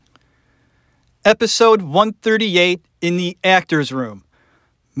Episode 138 in the Actors Room.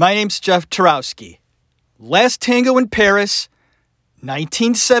 My name's Jeff Tarowski. Last Tango in Paris,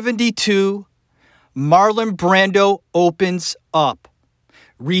 1972. Marlon Brando opens up,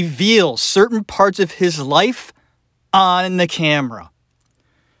 reveals certain parts of his life on the camera.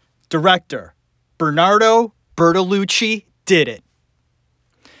 Director Bernardo Bertolucci did it.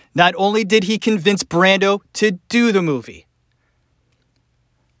 Not only did he convince Brando to do the movie,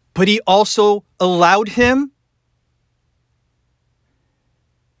 but he also allowed him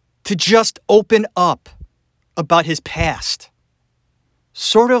to just open up about his past.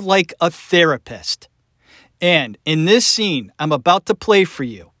 Sort of like a therapist. And in this scene, I'm about to play for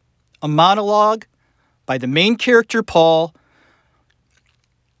you a monologue by the main character, Paul,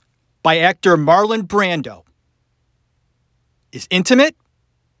 by actor Marlon Brando. It's intimate,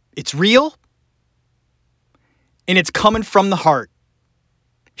 it's real, and it's coming from the heart.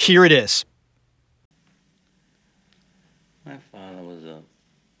 Here it is. My father was a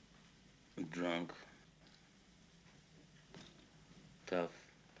drunk, tough,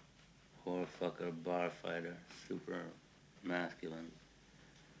 whore fucker, bar fighter, super masculine.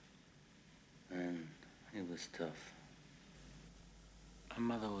 And he was tough.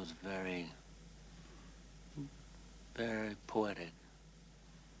 My mother was very poetic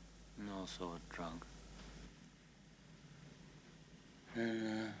and also a drunk.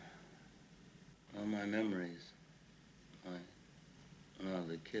 And all my memories, when I was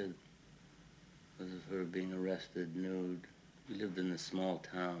a kid, was of her being arrested nude. We lived in this small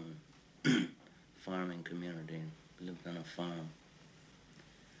town, farming community. We lived on a farm.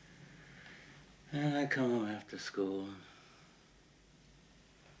 And I'd come home after school.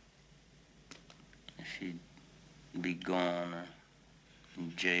 And she'd be gone or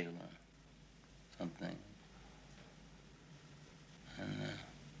in jail or something. And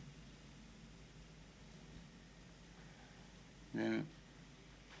then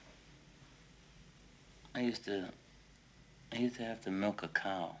I used to have to milk a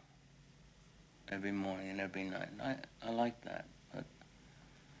cow every morning and every night. I liked that, but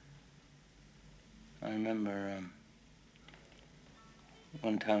I remember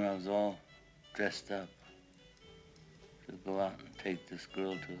one time I was all dressed up to go out and take this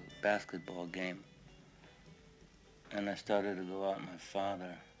girl to a basketball game. And I started to go out, and my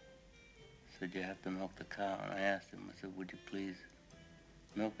father said, "You have to milk the cow." And I asked him, I said, "Would you please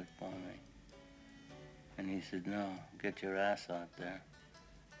milk it for me?" And he said, "No, get your ass out there."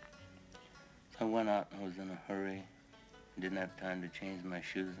 So I went out, and I was in a hurry. Didn't have time to change my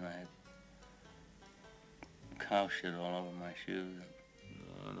shoes, and I had cow shit all over my shoes.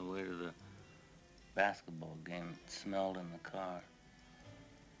 And on the way to the basketball game, it smelled in the car.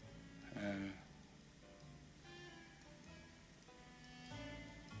 And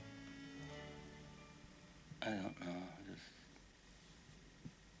I don't know,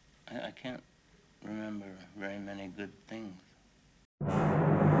 I can't remember very many good things.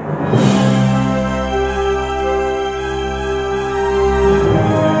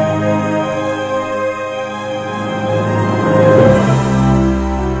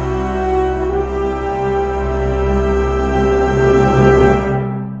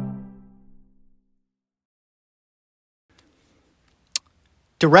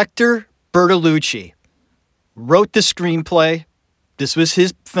 Director Bertolucci wrote the screenplay. This was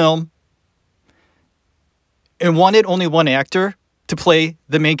his film. And wanted only one actor to play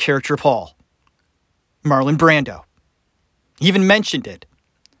the main character, Paul. Marlon Brando. He even mentioned it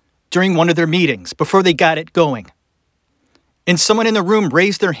during one of their meetings before they got it going. And someone in the room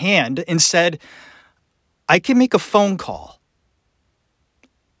raised their hand and said, "I can make a phone call."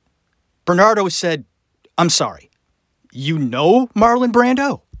 Bernardo said, "I'm sorry, you know Marlon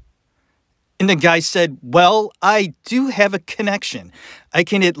Brando?" And the guy said, "Well, I do have a connection. I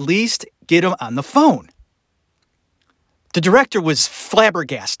can at least get him on the phone." The director was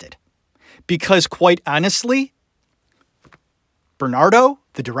flabbergasted because, quite honestly, Bernardo,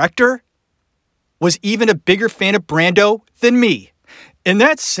 the director, was even a bigger fan of Brando than me. And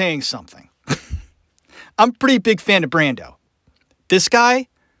that's saying something. I'm a pretty big fan of Brando. This guy,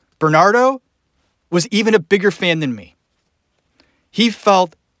 Bernardo, was even a bigger fan than me. He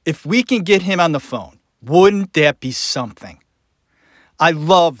felt, if we can get him on the phone, wouldn't that be something? I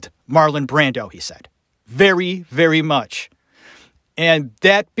loved Marlon Brando, he said. Very, very much. And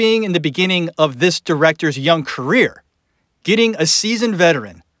that being in the beginning of this director's young career, getting a seasoned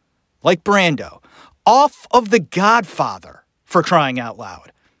veteran like Brando off of The Godfather, for crying out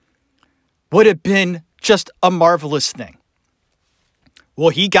loud, would have been just a marvelous thing.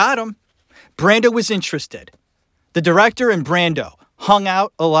 Well, he got him. Brando was interested. The director and Brando hung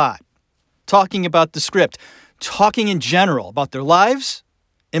out a lot, talking about the script, talking in general about their lives,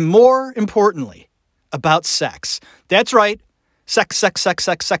 and more importantly, about sex. That's right. Sex, sex, sex,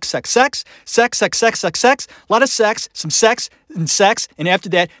 sex, sex, sex, sex, sex, sex, sex, sex, sex, a lot of sex, some sex, and after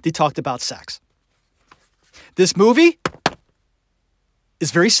that, they talked about sex. This movie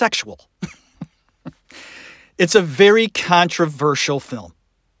is very sexual. It's a very controversial film.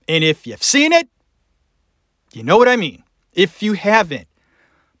 And if you've seen it, you know what I mean. If you haven't,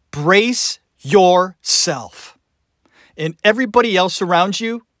 brace yourself and everybody else around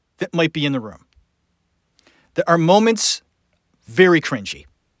you that might be in the room. There are moments very cringy.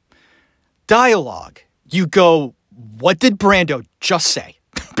 Dialogue, you go, what did Brando just say?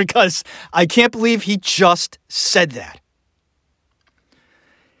 Because I can't believe he just said that.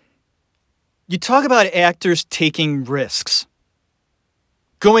 You talk about actors taking risks,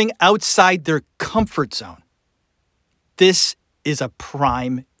 going outside their comfort zone. This is a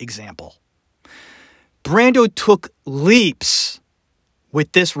prime example. Brando took leaps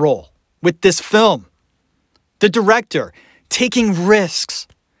with this role, with this film. The director taking risks.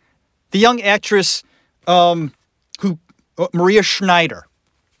 The young actress, Maria Schneider,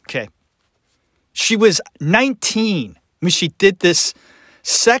 okay, she was 19 when she did this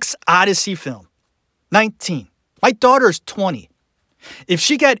sex odyssey film. 19. My daughter's 20. If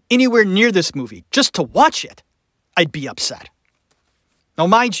she got anywhere near this movie just to watch it, I'd be upset. Now,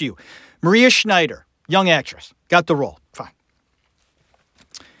 mind you, Maria Schneider, young actress, got the role. Fine.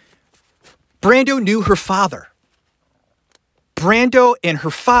 Brando knew her father. Brando and her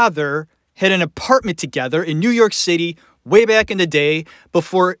father had an apartment together in New York City way back in the day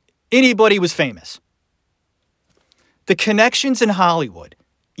before anybody was famous. The connections in Hollywood,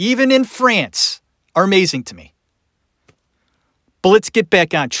 even in France, are amazing to me. But let's get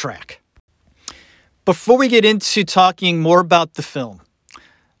back on track. Before we get into talking more about the film,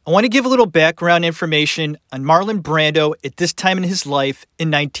 I want to give a little background information on Marlon Brando at this time in his life in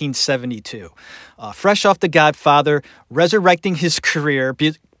 1972. Fresh off The Godfather, resurrecting his career.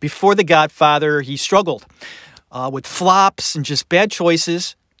 Before The Godfather, he struggled with flops and just bad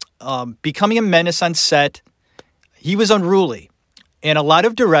choices, becoming a menace on set. He was unruly. And a lot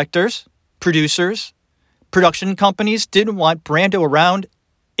of directors, producers, production companies didn't want Brando around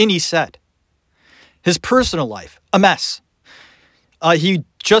any set. His personal life, a mess. He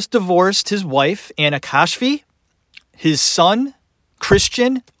just divorced his wife, Anna Kashfi. His son,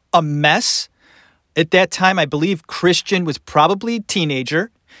 Christian, a mess. At that time, I believe Christian was probably a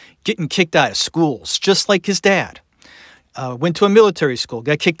teenager, getting kicked out of schools, just like his dad. Went to a military school,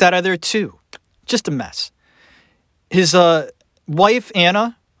 got kicked out of there too. Just a mess. His wife,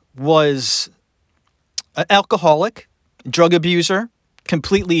 Anna, was an alcoholic, drug abuser,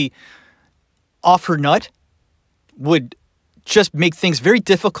 completely off her nut, would just make things very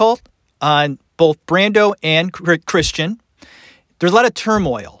difficult on both Brando and Christian. There's a lot of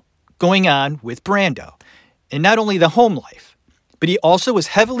turmoil going on with Brando. And not only the home life, but he also was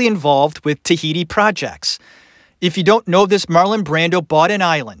heavily involved with Tahiti projects. If you don't know this, Marlon Brando bought an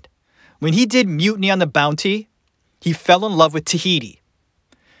island. When he did Mutiny on the Bounty, he fell in love with Tahiti.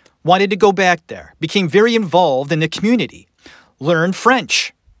 Wanted to go back there. Became very involved in the community. Learned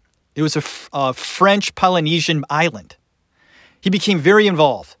French. It was a French Polynesian island. He became very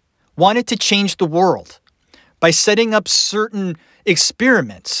involved. Wanted to change the world by setting up certain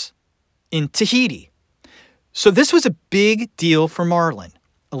experiments in Tahiti. So this was a big deal for Marlon.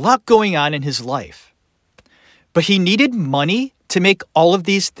 A lot going on in his life. But he needed money to make all of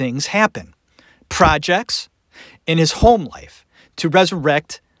these things happen. Projects and his home life to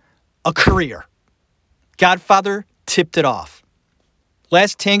resurrect a career. Godfather tipped it off.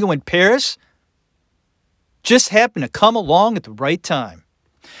 Last Tango in Paris just happened to come along at the right time.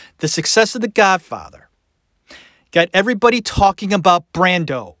 The success of The Godfather got everybody talking about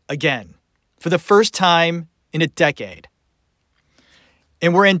Brando again for the first time in a decade.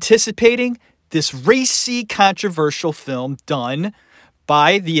 And we're anticipating this racy, controversial film done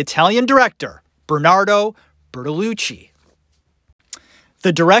by the Italian director, Bernardo Bertolucci.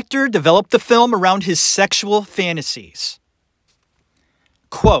 The director developed the film around his sexual fantasies.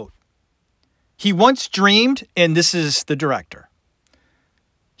 Quote, he once dreamed, and this is the director,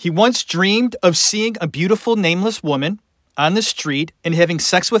 he once dreamed of seeing a beautiful nameless woman on the street and having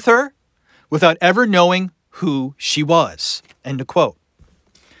sex with her without ever knowing who she was. End of quote.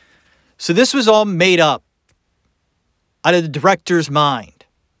 So this was all made up out of the director's mind,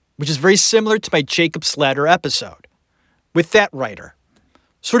 which is very similar to my Jacob Slatter episode with that writer.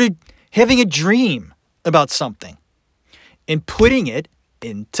 Sort of having a dream about something and putting it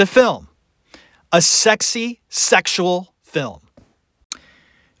into film. A sexy, sexual film.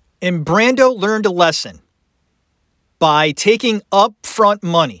 And Brando learned a lesson by taking upfront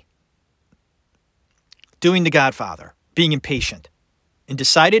money, doing The Godfather, being impatient, and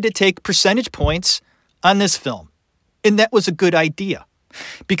decided to take percentage points on this film. And that was a good idea.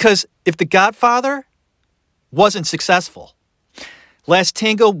 Because if The Godfather wasn't successful, Last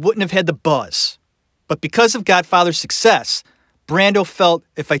Tango wouldn't have had the buzz. But because of Godfather's success, Brando felt,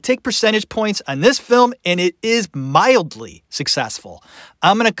 if I take percentage points on this film and it is mildly successful,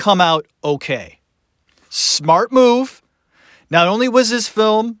 I'm going to come out okay. Smart move. Not only was this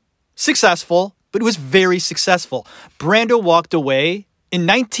film successful, but it was very successful. Brando walked away in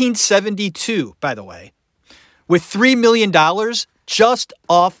 1972, by the way, with $3 million just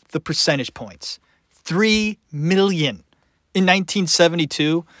off the percentage points. $3 million in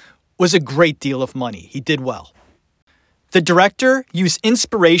 1972 was a great deal of money. He did well. The director used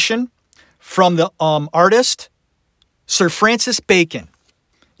inspiration from the artist Sir Francis Bacon.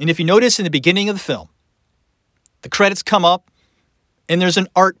 And if you notice in the beginning of the film, the credits come up and there's an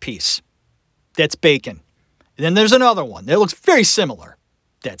art piece. That's Bacon. And then there's another one that looks very similar.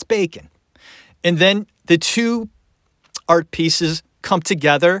 That's Bacon. And then the two art pieces come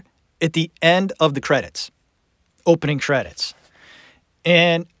together at the end of the credits, opening credits.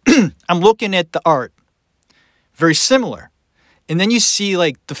 And I'm looking at the art, very similar. And then you see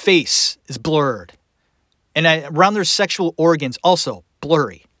like the face is blurred. And around their sexual organs also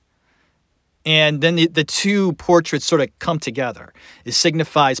blurry. And then the two portraits sort of come together. It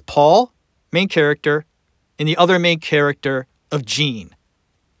signifies Paul, main character, and the other main character of Gene.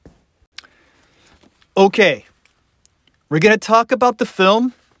 Okay, we're going to talk about the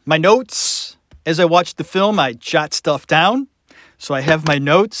film. My notes, as I watch the film, I jot stuff down. So I have my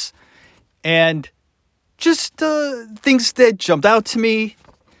notes and just things that jumped out to me,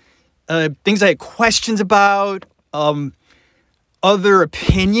 things I had questions about, other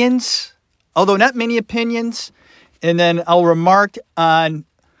opinions, although not many opinions. And then I'll remark on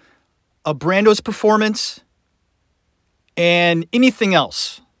Brando's performance and anything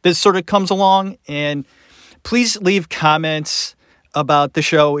else that sort of comes along. And please leave comments about the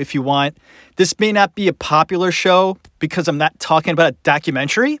show if you want. This may not be a popular show because I'm not talking about a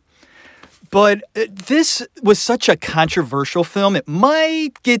documentary, but this was such a controversial film, it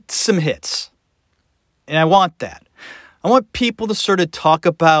might get some hits. And I want that. I want people to sort of talk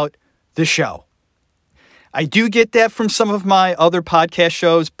about the show. I do get that from some of my other podcast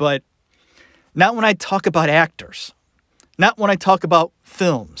shows, but not when I talk about actors, not when I talk about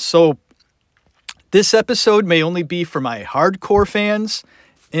films. So this episode may only be for my hardcore fans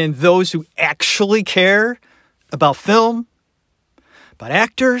and those who actually care about film, about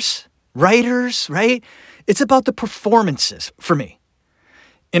actors, writers, right? It's about the performances for me.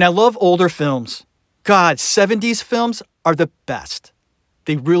 And I love older films. God, 70s films are the best.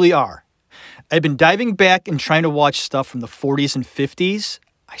 They really are. I've been diving back and trying to watch stuff from the 40s and 50s.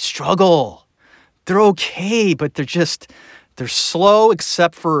 I struggle. They're okay, but they're slow,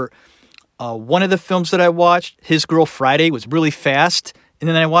 except for one of the films that I watched, His Girl Friday, was really fast. And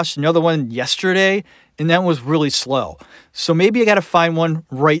then I watched another one yesterday, and that was really slow. So maybe I got to find one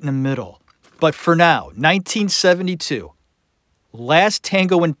right in the middle. But for now, 1972, Last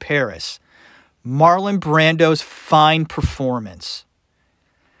Tango in Paris, Marlon Brando's fine performance.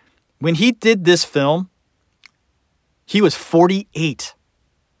 When he did this film, he was 48.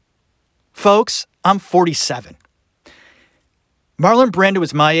 Folks, I'm 47. Marlon Brando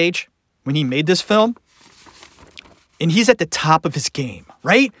was my age when he made this film, and he's at the top of his game,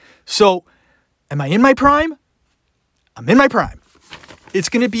 right? So, am I in my prime? I'm in my prime. It's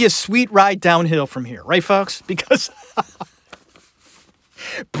going to be a sweet ride downhill from here, right, folks? Because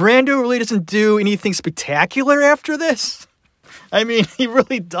Brando really doesn't do anything spectacular after this. I mean, he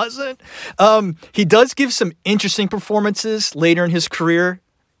really doesn't. He does give some interesting performances later in his career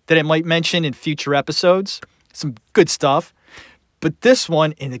that I might mention in future episodes. Some good stuff. But this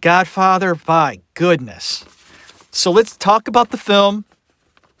one, in The Godfather, by goodness. So let's talk about the film.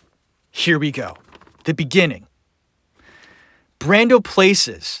 Here we go. The beginning. Brando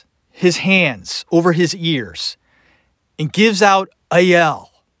places his hands over his ears and gives out a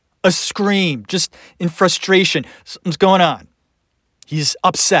yell, a scream, just in frustration. Something's going on. He's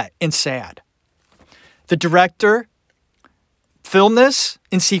upset and sad. The director filmed this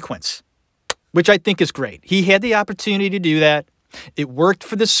in sequence, which I think is great. He had the opportunity to do that. It worked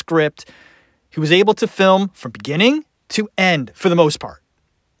for the script. He was able to film from beginning to end for the most part,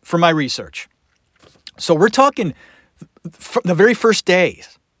 from my research. So we're talking from the very first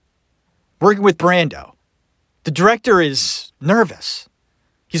days, working with Brando. The director is nervous.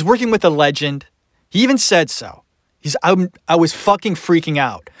 He's working with a legend. He even said so. I was fucking freaking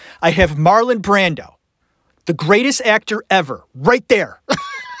out. I have Marlon Brando, the greatest actor ever, right there.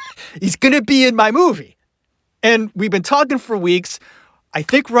 He's going to be in my movie. And we've been talking for weeks. I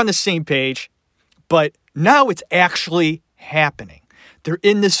think we're on the same page, but now it's actually happening. They're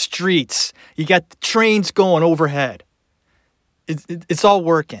in the streets. You got the trains going overhead. It's all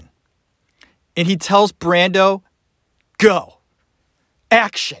working. And he tells Brando, go.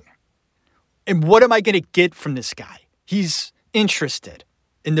 Action. And what am I going to get from this guy? He's interested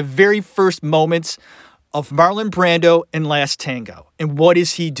in the very first moments of Marlon Brando in Last Tango. And what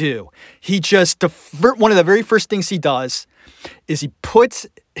does he do? He just, one of the very first things he does is he puts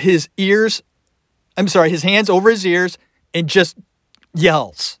his hands over his ears and just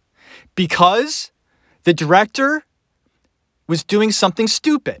yells. Because the director was doing something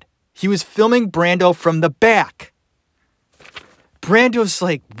stupid. He was filming Brando from the back. Brando's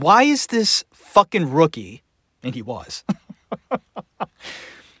like, why is this fucking rookie, and he was,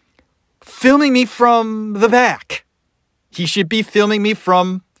 filming me from the back? He should be filming me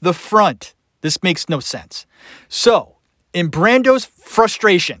from the front. This makes no sense. So, in Brando's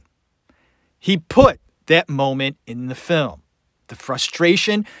frustration, he put that moment in the film. The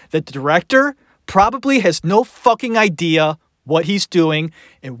frustration that the director probably has no fucking idea what he's doing,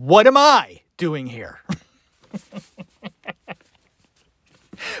 and what am I doing here?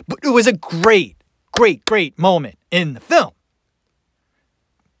 But it was a great moment in the film.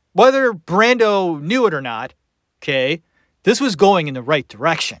 Whether Brando knew it or not, okay, this was going in the right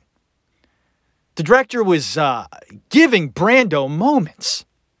direction. The director was giving Brando moments.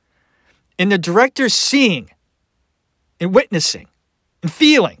 And the director's seeing and witnessing and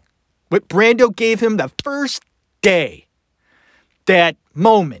feeling what Brando gave him the first day. That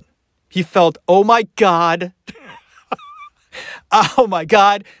moment, he felt, oh my God, oh my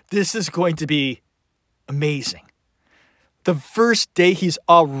God, this is going to be amazing. The first day, he's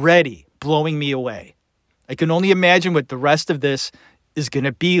already blowing me away. I can only imagine what the rest of this is going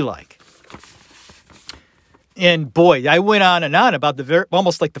to be like. And boy, I went on and on about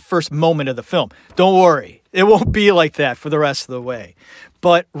almost like the first moment of the film. Don't worry, it won't be like that for the rest of the way.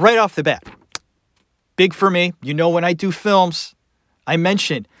 But right off the bat, big for me. You know, when I do films, I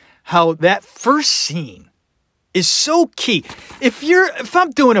mentioned how that first scene is so key. If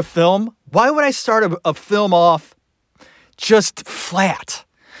I'm doing a film, why would I start a film off just flat?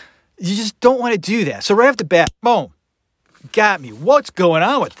 You just don't want to do that. So right off the bat, boom, got me. What's going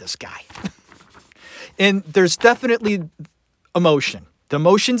on with this guy? And there's definitely emotion. The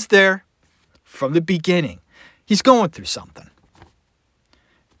emotion's there from the beginning. He's going through something.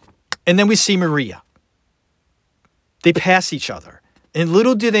 And then we see Maria. They pass each other. And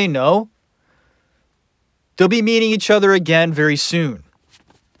little do they know, they'll be meeting each other again very soon.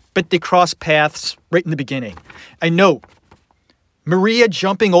 But they cross paths right in the beginning. I note Maria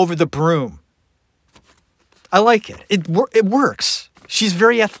jumping over the broom. I like it. It works. She's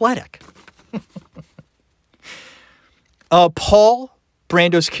very athletic. Paul,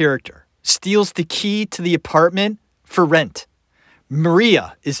 Brando's character, steals the key to the apartment for rent.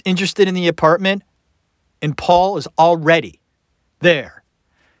 Maria is interested in the apartment, and Paul is already there.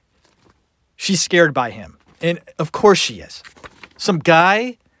 She's scared by him. And of course she is. Some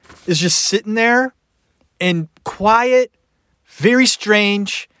guy is just sitting there in quiet, very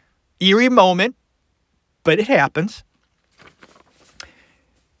strange, eerie moment, but it happens.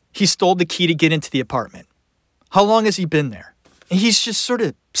 He stole the key to get into the apartment. How long has he been there? And he's just sort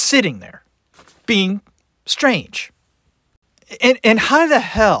of sitting there, being strange. And how the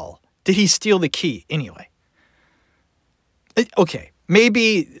hell did he steal the key anyway? Okay,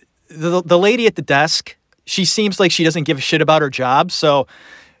 maybe the lady at the desk, she seems like she doesn't give a shit about her job, so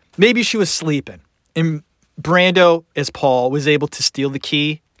maybe she was sleeping. And Brando, as Paul, was able to steal the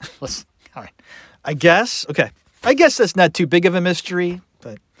key. All right. I guess that's not too big of a mystery,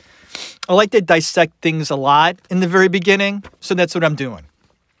 but I like to dissect things a lot in the very beginning, so that's what I'm doing.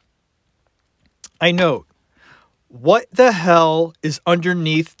 I note, what the hell is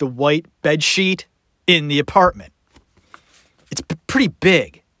underneath the white bedsheet in the apartment? It's pretty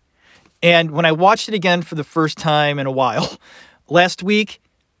big. And when I watched it again for the first time in a while, last week,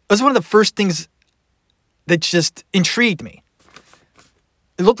 it was one of the first things that just intrigued me.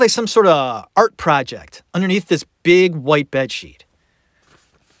 It looked like some sort of art project underneath this big white bedsheet.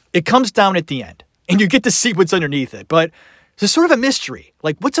 It comes down at the end, and you get to see what's underneath it. But there's sort of a mystery.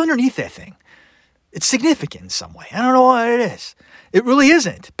 Like, what's underneath that thing? It's significant in some way. I don't know what it is. It really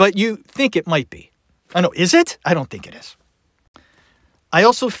isn't, but you think it might be. I know, is it? I don't think it is. I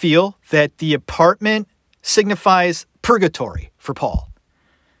also feel that the apartment signifies purgatory for Paul.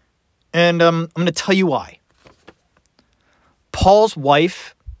 And I'm going to tell you why. Paul's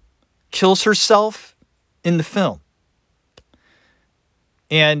wife kills herself in the film.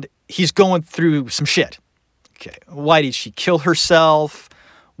 And he's going through some shit. Okay, why did she kill herself?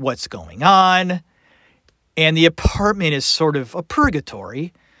 What's going on? And the apartment is sort of a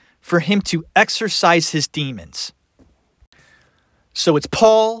purgatory for him to exorcise his demons. So it's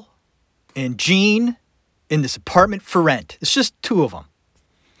Paul and Jean in this apartment for rent. It's just two of them.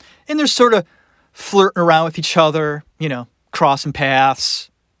 And they're sort of flirting around with each other, crossing paths,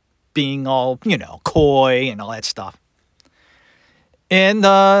 being all, coy and all that stuff. And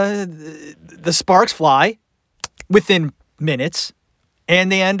the sparks fly within minutes. And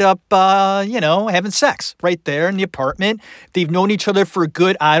they end up, having sex right there in the apartment. They've known each other for a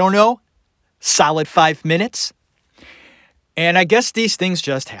good, solid 5 minutes. And I guess these things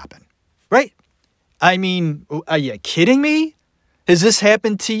just happen, right? I mean, are you kidding me? Has this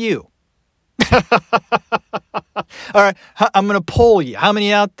happened to you? All right, I'm going to poll you. How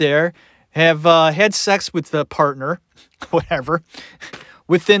many out there have had sex with the partner, whatever,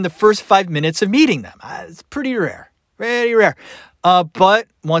 within the first 5 minutes of meeting them? It's pretty rare, very rare. But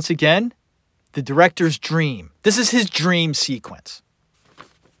once again, the director's dream. This is his dream sequence.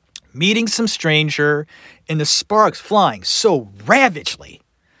 Meeting some stranger and the sparks flying so ravagely,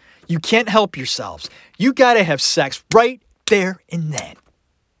 you can't help yourselves. You got to have sex right there and then.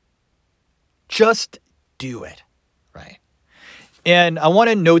 Just do it, right? And I want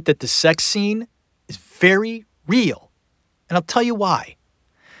to note that the sex scene is very real. And I'll tell you why.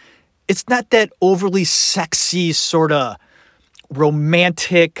 It's not that overly sexy sort of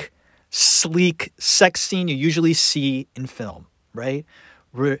romantic, sleek sex scene you usually see in film, right?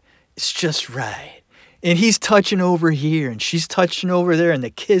 Where it's just right. And he's touching over here and she's touching over there and the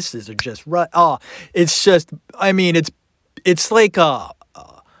kisses are just right. Oh, it's just, it's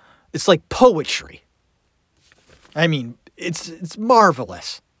like poetry. I mean, it's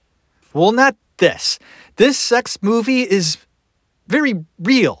marvelous. Well, not this. This sex movie is very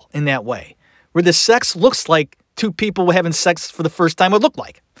real in that way, where the sex looks like two people having sex for the first time would look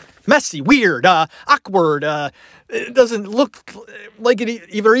like. Messy, weird, awkward. It doesn't look like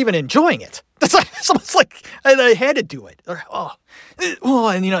you're even enjoying it. It's almost like I had to do it.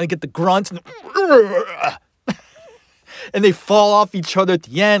 And I get the grunts and and they fall off each other at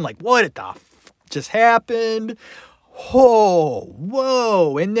the end. Like, what the just happened? Oh,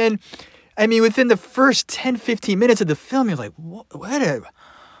 whoa. And then, within the first 10, 15 minutes of the film, you're like, what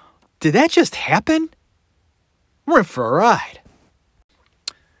did that just happen? We're in for a ride.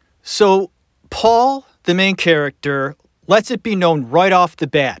 So Paul, the main character, lets it be known right off the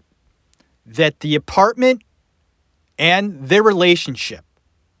bat that the apartment and their relationship,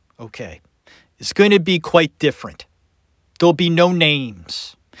 is going to be quite different. There'll be no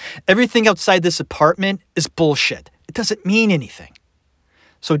names. Everything outside this apartment is bullshit. It doesn't mean anything.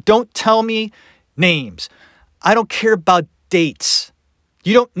 So don't tell me names. I don't care about dates.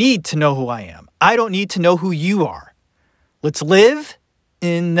 You don't need to know who I am. I don't need to know who you are. Let's live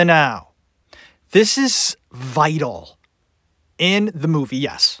in the now. This is vital in the movie,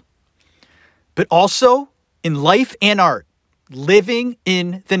 yes. But also in life and art, living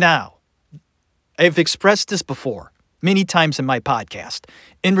in the now. I've expressed this before many times in my podcast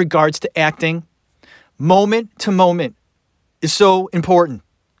in regards to acting. Moment to moment is so important.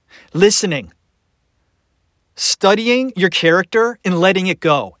 Listening. Studying your character and letting it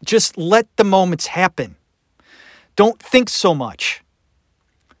go. Just let the moments happen. Don't think so much.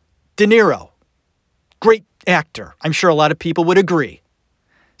 De Niro, great actor. I'm sure a lot of people would agree.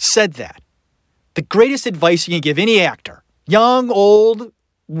 Said that. The greatest advice you can give any actor, young, old,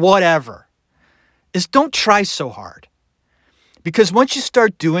 whatever, is don't try so hard. Because once you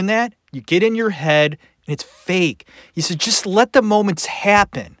start doing that, you get in your head and it's fake. He said, just let the moments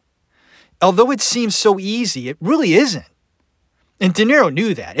happen. Although it seems so easy, it really isn't. And De Niro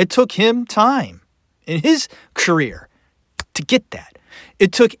knew that. It took him time in his career to get that.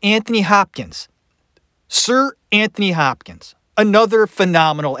 It took Anthony Hopkins, Sir Anthony Hopkins, another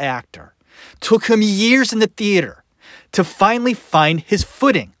phenomenal actor. Took him years in the theater to finally find his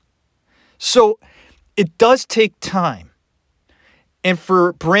footing. So it does take time. And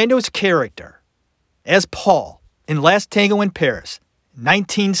for Brando's character, as Paul in Last Tango in Paris,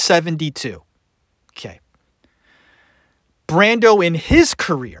 1972. Brando in his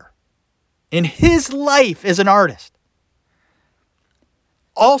career, in his life as an artist,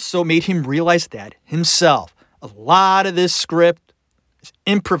 also made him realize that himself. A lot of this script is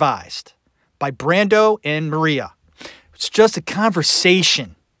improvised by Brando and Maria. It's just a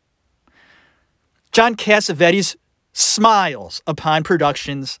conversation. John Cassavetes smiles upon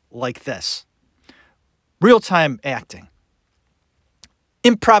productions like this. Real-time acting.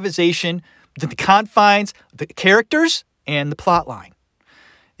 improvisation within the confines of the characters and the plot line.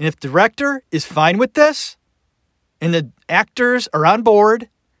 And if the director is fine with this and the actors are on board,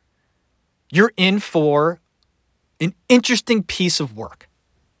 you're in for an interesting piece of work.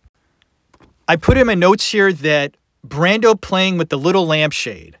 I put in my notes here that Brando playing with the little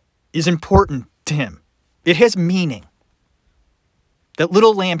lampshade is important to him. It has meaning. That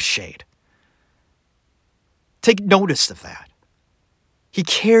little lampshade. Take notice of that. He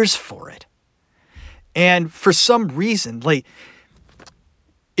cares for it. And for some reason, like,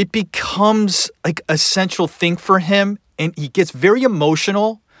 it becomes like a central thing for him, and he gets very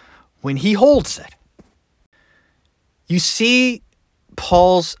emotional when he holds it. You see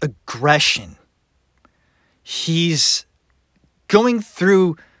Paul's aggression. He's going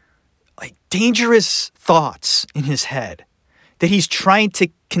through like dangerous thoughts in his head that he's trying to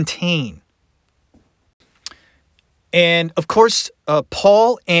contain. And of course,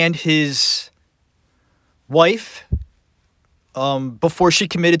 Paul and his wife, before she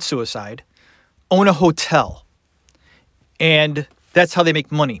committed suicide, own a hotel. And that's how they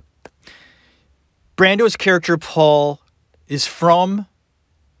make money. Brando's character, Paul, is from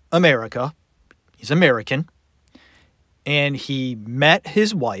America. He's American. And he met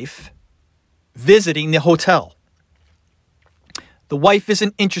his wife visiting the hotel. The wife is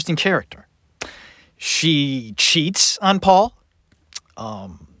an interesting character. She cheats on Paul.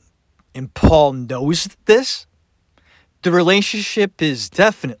 And Paul knows this. The relationship is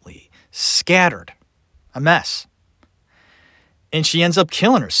definitely scattered. A mess. And she ends up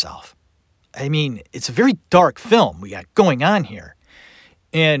killing herself. I mean, it's a very dark film we got going on here.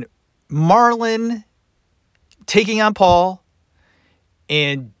 And Marlon taking on Paul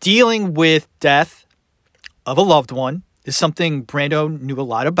and dealing with death of a loved one is something Brando knew a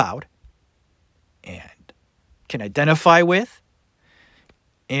lot about and can identify with.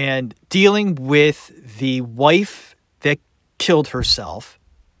 And dealing with the wife that killed herself,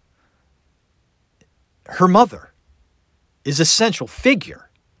 her mother is a central figure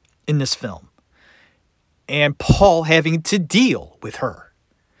in this film. And Paul having to deal with her.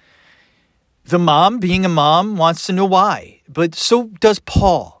 The mom, being a mom, wants to know why. But so does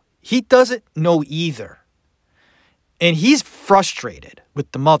Paul. He doesn't know either. And he's frustrated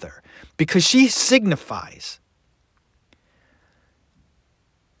with the mother because she signifies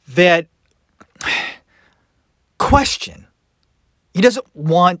that question he doesn't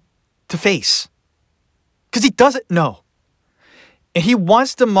want to face. Because he doesn't know. And he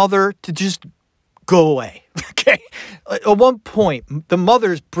wants the mother to just go away. Okay? At one point, the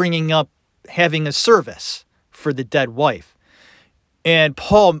mother's bringing up having a service for the dead wife. And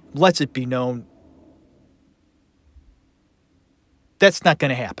Paul lets it be known that's not going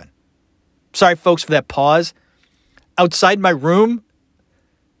to happen. Sorry, folks, for that pause. Outside my room,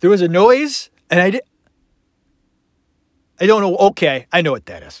 there was a noise, and I don't know. Okay, I know what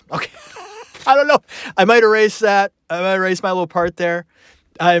that is. Okay. I don't know. I might erase that. I might erase my little part there.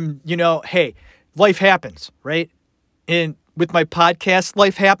 Hey, life happens, right? And with my podcast,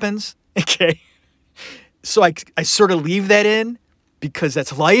 life happens. Okay. So I sort of leave that in because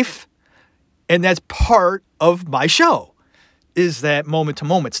that's life. And that's part of my show is that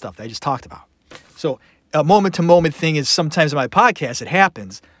moment-to-moment stuff that I just talked about. So a moment-to-moment thing is sometimes in my podcast, it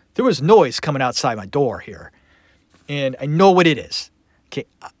happens. There was noise coming outside my door here. And I know what it is. Okay.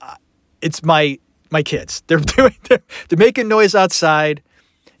 It's my kids. They're making noise outside.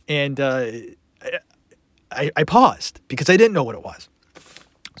 And I paused because I didn't know what it was.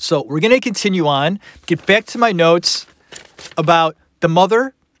 So we're going to continue on, get back to my notes about the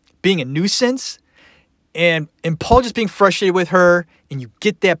mother being a nuisance and Paul just being frustrated with her. And you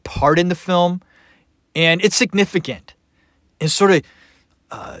get that part in the film. And it's significant. And sort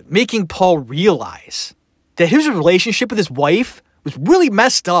of making Paul realize that his relationship with his wife was really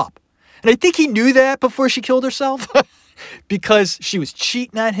messed up. And I think he knew that before she killed herself. Because she was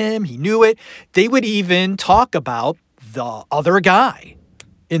cheating on him. He knew it. They would even talk about the other guy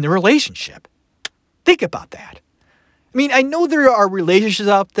in the relationship. Think about that. I mean, I know there are relationships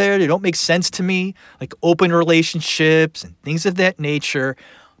out there that don't make sense to me, like open relationships and things of that nature.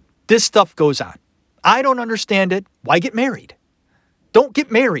 This stuff goes on. I don't understand it. Why get married? Don't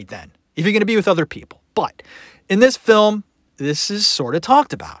get married then, if you're going to be with other people. But in this film, this is sort of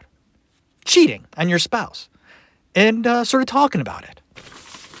talked about. Cheating on your spouse. And sort of talking about it.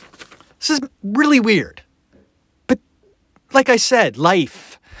 This is really weird. But like I said,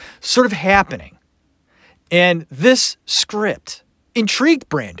 life sort of happening. And this script intrigued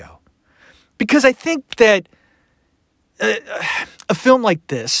Brando. Because I think that a film like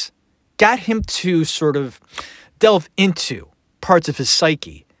this got him to sort of delve into parts of his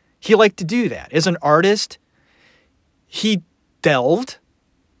psyche. He liked to do that. As an artist, he delved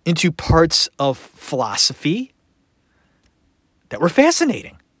into parts of philosophy that were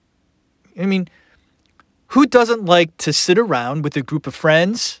fascinating. I mean, who doesn't like to sit around with a group of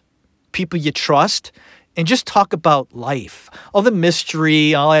friends, people you trust, and just talk about life, all the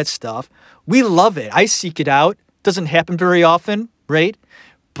mystery, all that stuff? We love it. I seek it out. Doesn't happen very often, right?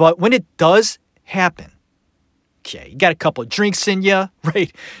 But when it does happen, okay, you got a couple of drinks in you,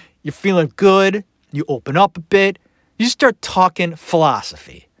 right? You're feeling good. You open up a bit. You start talking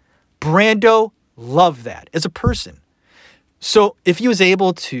philosophy. Brando loved that as a person. So if he was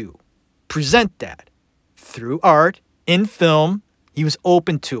able to present that through art, in film, he was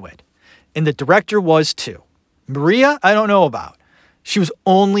open to it. And the director was too. Maria, I don't know about. She was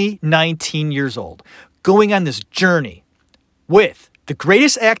only 19 years old, going on this journey with the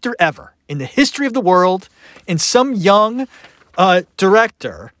greatest actor ever in the history of the world and some young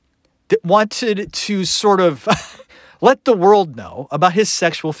director that wanted to sort of let the world know about his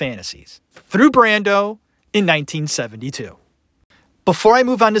sexual fantasies through Brando in 1972. Before I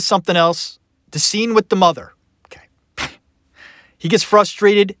move on to something else, the scene with the mother. Okay. He gets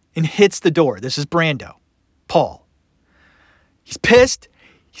frustrated and hits the door. This is Brando. Paul. He's pissed.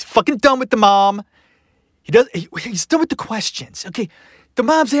 He's fucking done with the mom. He's done with the questions. Okay. The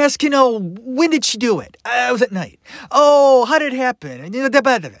mom's asking, oh, when did she do it? It was at night. Oh, how did it happen?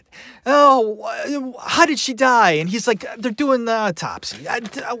 Oh, how did she die? And he's like, they're doing the autopsy.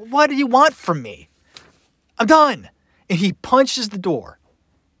 What do you want from me? I'm done. And he punches the door.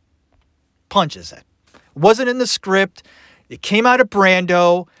 Punches it. It wasn't in the script. It came out of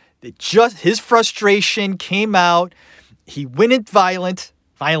Brando. His frustration came out. He went in violence.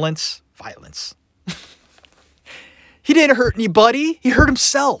 He didn't hurt anybody. He hurt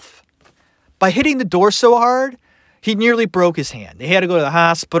himself. By hitting the door so hard, he nearly broke his hand. They had to go to the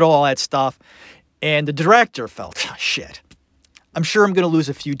hospital, all that stuff. And the director felt, oh, shit, I'm sure I'm going to lose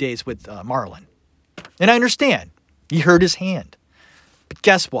a few days with Marlon. And I understand. He hurt his hand. But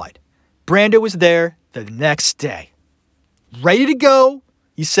guess what? Brando was there the next day. Ready to go.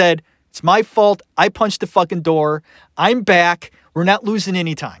 He said, it's my fault. I punched the fucking door. I'm back. We're not losing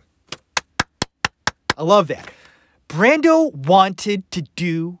any time. I love that. Brando wanted to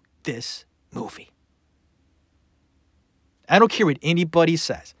do this movie. I don't care what anybody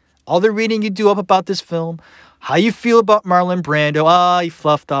says. All the reading you do up about this film, how you feel about Marlon Brando, he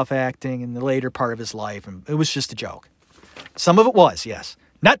fluffed off acting in the later part of his life, and it was just a joke. Some of it was, yes.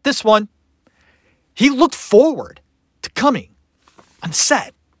 Not this one. He looked forward to coming on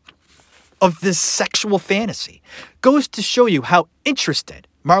set of this sexual fantasy. Goes to show you how interested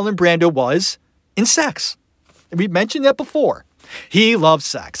Marlon Brando was in sex. We mentioned that before. He loves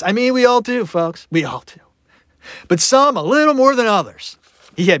sex. I mean, we all do, folks. We all do. But some a little more than others.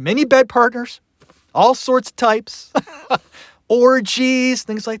 He had many bed partners, all sorts of types, orgies,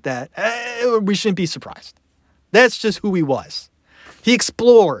 things like that. We shouldn't be surprised. That's just who he was. He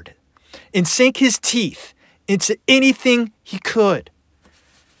explored and sank his teeth into anything he could.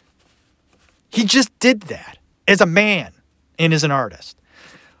 He just did that as a man and as an artist.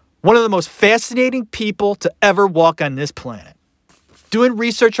 One of the most fascinating people to ever walk on this planet. Doing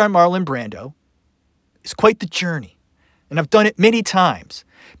research on Marlon Brando is quite the journey. And I've done it many times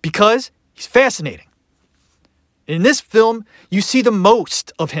because he's fascinating. In this film, you see the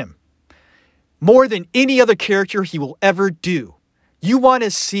most of him. More than any other character he will ever do. You want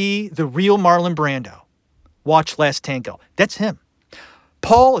to see the real Marlon Brando. Watch Last Tango. That's him.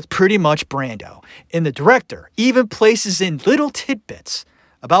 Paul is pretty much Brando. And the director even places in little tidbits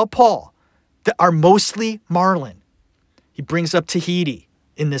about Paul that are mostly Marlon. He brings up Tahiti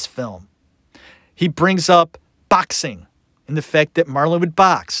in this film. He brings up boxing and the fact that Marlon would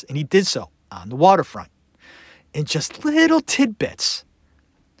box, and he did so on the waterfront. And just little tidbits.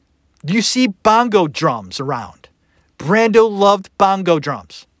 You see bongo drums around. Brando loved bongo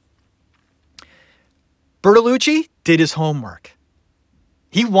drums. Bertolucci did his homework.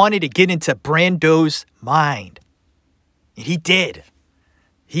 He wanted to get into Brando's mind. And he did.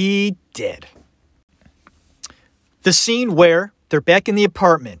 He did. The scene where they're back in the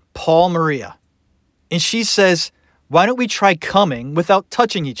apartment, Paul, Maria, and she says, why don't we try coming without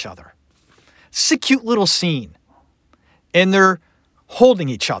touching each other? It's a cute little scene. And they're holding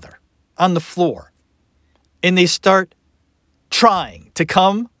each other on the floor. And they start trying to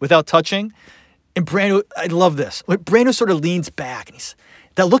come without touching. And Brando, I love this. When Brando sort of leans back and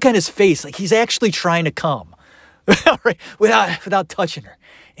that look on his face, like he's actually trying to come without touching her.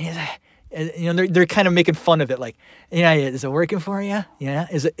 And they're kind of making fun of it, like, is it working for you?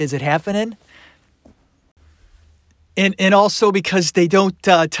 Is it happening? And also because they don't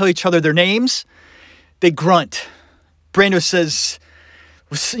tell each other their names, they grunt. Brando says,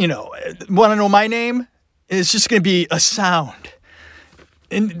 want to know my name? It's just going to be a sound.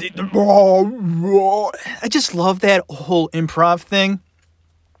 And I just love that whole improv thing.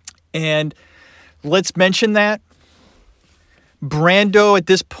 And let's mention that Brando at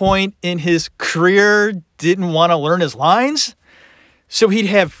this point in his career didn't want to learn his lines. So he'd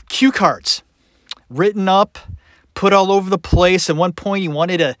have cue cards written up, put all over the place. At one point, he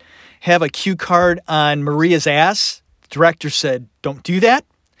wanted to have a cue card on Maria's ass. The director said, don't do that.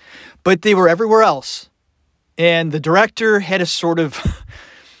 But they were everywhere else. And the director had a sort of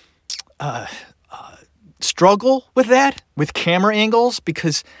struggle with that, with camera angles,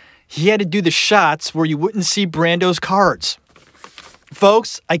 because he had to do the shots where you wouldn't see Brando's cards.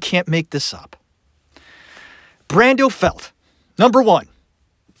 Folks, I can't make this up. Brando felt, number one,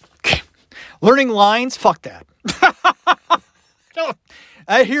 learning lines, fuck that.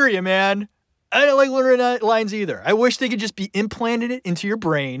 I hear you, man. I don't like learning lines either. I wish they could just be implanted into your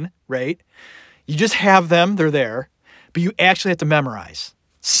brain, right? You just have them, they're there, but you actually have to memorize.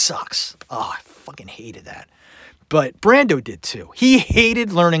 Sucks. Oh, I fucking hated that. But Brando did too. He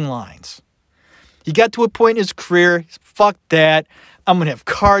hated learning lines. He got to a point in his career, fuck that. I'm going to have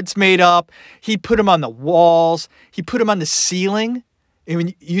cards made up. He put them on the walls. He put them on the ceiling. And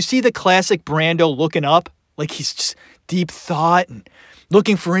when you see the classic Brando looking up, like he's just deep thought and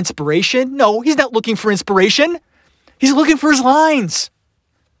looking for inspiration. No, he's not looking for inspiration. He's looking for his lines.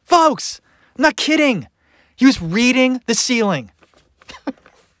 Folks, I'm not kidding. He was reading the ceiling.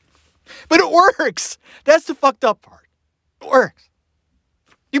 But it works. That's the fucked up part. It works.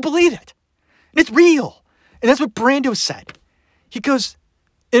 You believe it. And it's real. And that's what Brando said. He goes,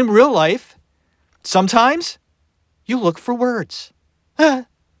 in real life, sometimes you look for words.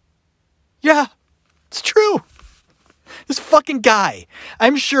 Yeah, it's true. This fucking guy,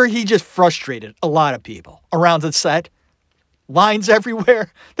 I'm sure he just frustrated a lot of people around the set. Lines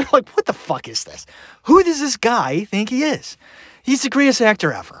everywhere. They're like, what the fuck is this? Who does this guy think he is? He's the greatest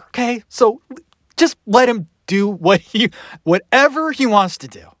actor ever, okay? So just let him do whatever he wants to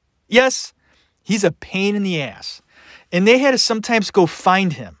do. Yes, he's a pain in the ass. And they had to sometimes go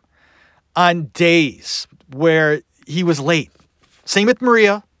find him on days where he was late. Same with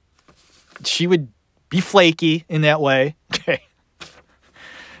Maria. She would be flaky in that way. Okay.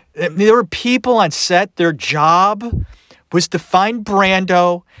 There were people on set, their job was to find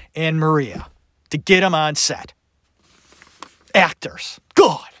Brando and Maria to get them on set. Actors.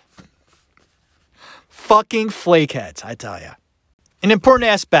 God. Fucking flakeheads, I tell you. An important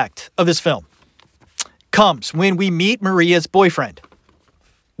aspect of this film comes when we meet Maria's boyfriend.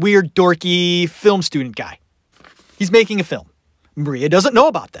 Weird, dorky film student guy. He's making a film. Maria doesn't know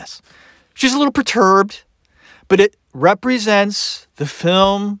about this. She's a little perturbed, but it represents the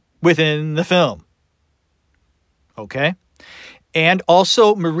film within the film. Okay? And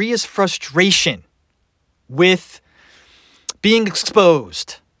also Maria's frustration with being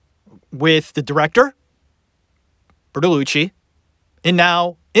exposed with the director, Bertolucci, and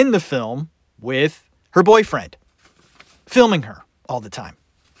now in the film with her boyfriend, filming her all the time.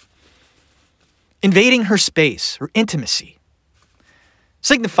 Invading her space, her intimacy,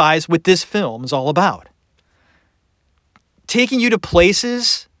 signifies what this film is all about. Taking you to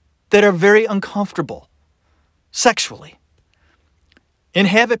places that are very uncomfortable sexually and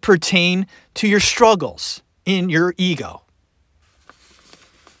have it pertain to your struggles in your ego.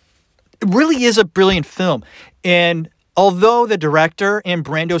 It really is a brilliant film. And although the director and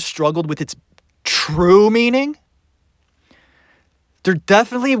Brando struggled with its true meaning, there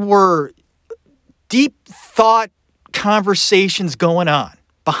definitely were deep thought conversations going on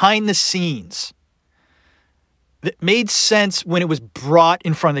behind the scenes that made sense when it was brought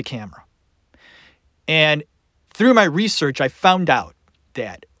in front of the camera. And through my research, I found out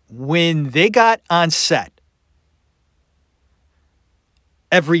that when they got on set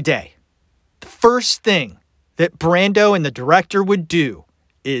every day, the first thing that Brando and the director would do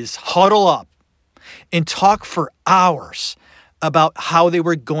is huddle up and talk for hours about how they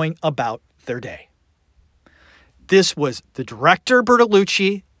were going about their day. This was the director,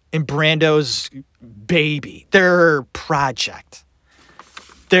 Bertolucci, and Brando's baby, their project,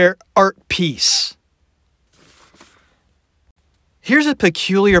 their art piece. Here's a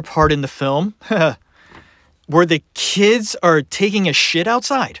peculiar part in the film where the kids are taking a shit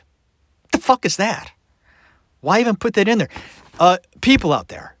outside. What the fuck is that? Why even put that in there? People out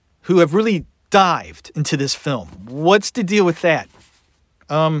there who have really dived into this film, what's the deal with that?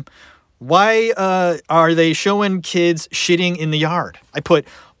 Why are they showing kids shitting in the yard? I put,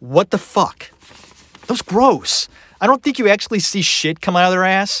 what the fuck? That was gross. I don't think you actually see shit come out of their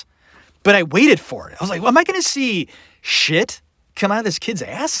ass, but I waited for it. I was like, well, am I going to see shit come out of this kid's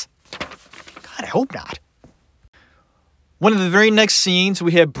ass? God, I hope not. One of the very next scenes,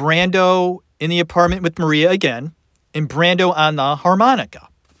 we have Brando in the apartment with Maria again, and Brando on the harmonica.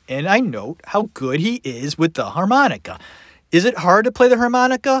 And I note how good he is with the harmonica. Is it hard to play the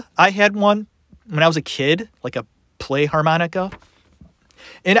harmonica? I had one when I was a kid, like a play harmonica.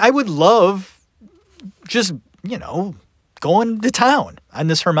 And I would love just, going to town on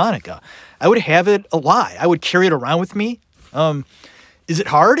this harmonica. I would have it a lot. I would carry it around with me. Is it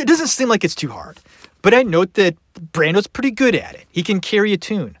hard? It doesn't seem like it's too hard. But I note that Brando's pretty good at it. He can carry a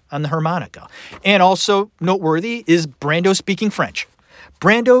tune on the harmonica. And also noteworthy is Brando speaking French.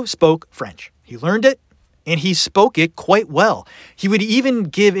 Brando spoke French. He learned it, and he spoke it quite well. He would even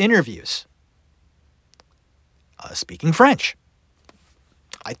give interviews speaking French.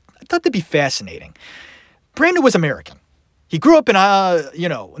 I thought that'd be fascinating. Brando was American. He grew up in,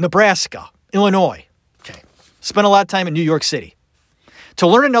 Nebraska, Illinois. Okay. Spent a lot of time in New York City. To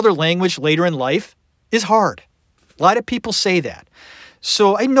learn another language later in life is hard. A lot of people say that.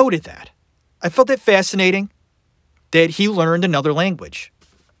 So I noted that. I felt that fascinating that he learned another language,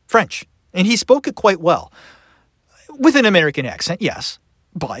 French. And he spoke it quite well. With an American accent, yes.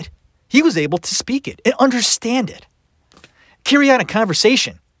 But he was able to speak it and understand it. Carry on a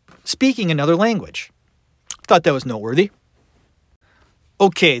conversation, speaking another language. Thought that was noteworthy.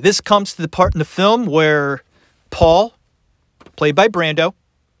 Okay, this comes to the part in the film where Paul, played by Brando,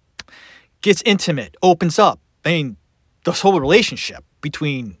 gets intimate, opens up. I mean, this whole relationship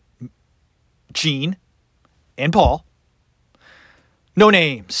between Gene and Paul. No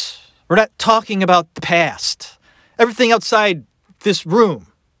names. We're not talking about the past. Everything outside this room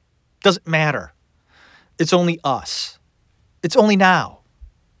doesn't matter. It's only us. It's only now.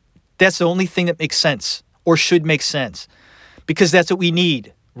 That's the only thing that makes sense or should make sense because that's what we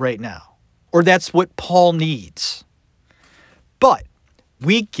need right now. Or that's what Paul needs. But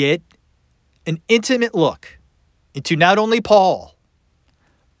we get an intimate look into not only Paul,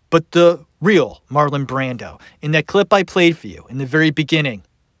 but the real Marlon Brando. In that clip I played for you in the very beginning,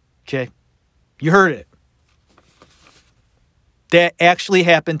 okay? You heard it. That actually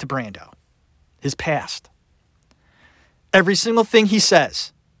happened to Brando. His past. Every single thing he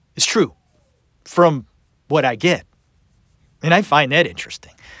says is true from what I get. And I find that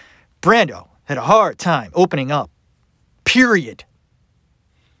interesting. Brando had a hard time opening up. Period.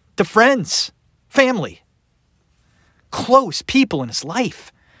 To friends, family, close people in his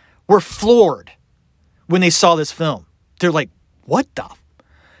life were floored when they saw this film. They're like, what the?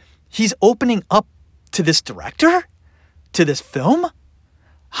 He's opening up to this director? To this film?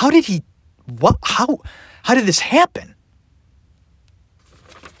 How did this happen?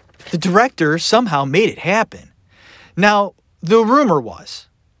 The director somehow made it happen. Now, the rumor was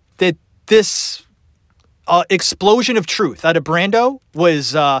that this explosion of truth out of Brando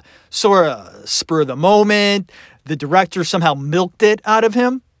was sort of spur of the moment. The director somehow milked it out of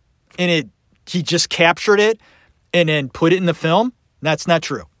him, and he just captured it and then put it in the film. That's not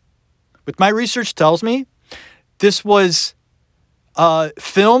true. What my research tells me, this was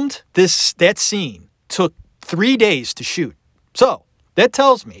filmed. That scene took 3 days to shoot. So that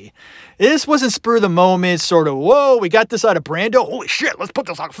tells me this wasn't spur of the moment, sort of, whoa, we got this out of Brando. Holy shit, let's put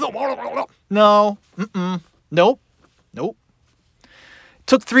this on film. No. Nope.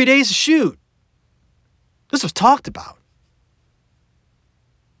 Took 3 days to shoot. This was talked about.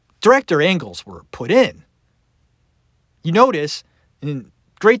 Director angles were put in. You notice, in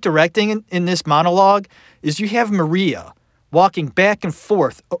great directing in this monologue, is you have Maria walking back and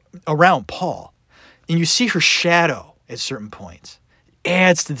forth around Paul. And you see her shadow at certain points.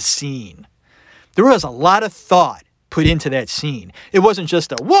 Adds to the scene. There was a lot of thought put into that scene. It wasn't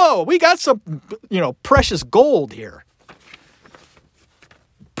just whoa, we got some, precious gold here.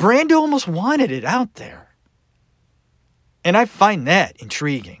 Brando almost wanted it out there. And I find that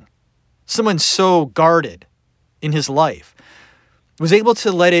intriguing. Someone so guarded in his life was able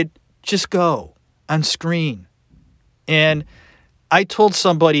to let it just go on screen. And I told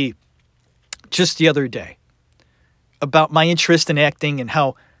somebody just the other day about my interest in acting and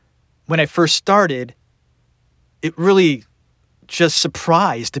how when I first started, it really just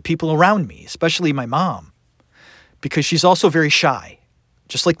surprised the people around me, especially my mom, because she's also very shy,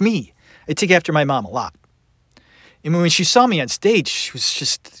 just like me. I take after my mom a lot. And when she saw me on stage,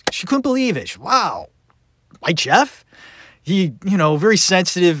 she couldn't believe it. Wow, why Jeff? He, very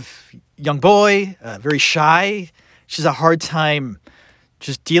sensitive young boy, very shy. She has a hard time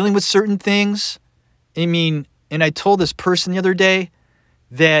just dealing with certain things. And I told this person the other day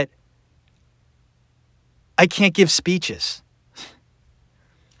that I can't give speeches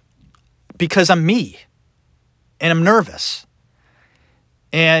because I'm me and I'm nervous.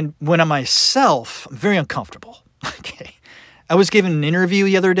 And when I'm myself, I'm very uncomfortable. Okay. I was given an interview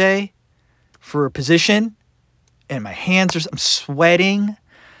the other day for a position, and my I'm sweating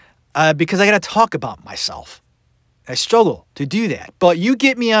because I got to talk about myself. I struggle to do that. But you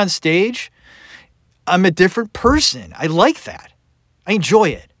get me on stage, I'm a different person. I like that. I enjoy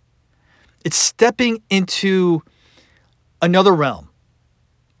it. It's stepping into another realm,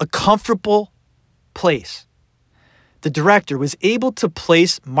 a comfortable place. The director was able to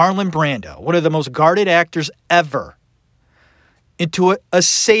place Marlon Brando, one of the most guarded actors ever, into a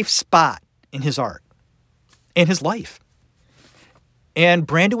safe spot in his art and his life. And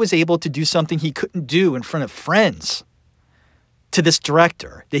Brando was able to do something he couldn't do in front of friends to this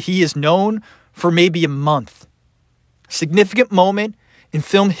director that he is known for maybe a month. Significant moment in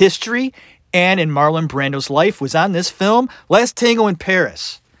film history and in Marlon Brando's life was on this film, Last Tango in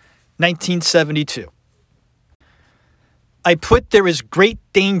Paris, 1972. I put there is great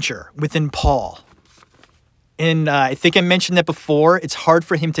danger within Paul. And I think I mentioned that before. It's hard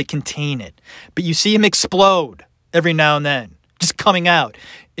for him to contain it. But you see him explode every now and then, just coming out.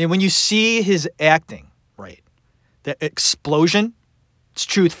 And when you see his acting, right, that explosion, it's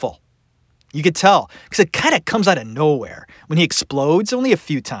truthful. You could tell because it kind of comes out of nowhere. When he explodes, only a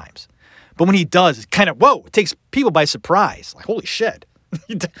few times. But when he does, it kind of, whoa, it takes people by surprise. Like, holy shit,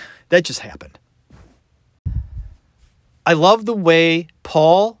 that just happened. I love the way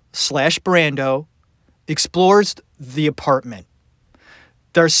Paul/Brando explores the apartment.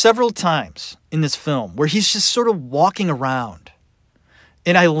 There are several times in this film where he's just sort of walking around.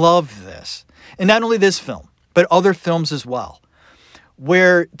 And I love this. And not only this film, but other films as well,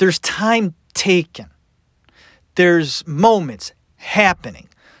 where there's time taken. There's moments happening.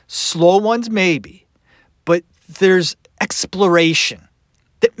 Slow ones maybe, but there's exploration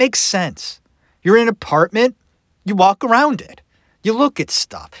that makes sense. You're in an apartment. You walk around it. You look at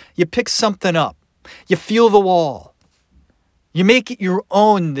stuff. You pick something up. You feel the wall. You make it your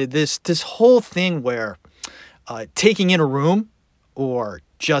own. This whole thing where taking in a room or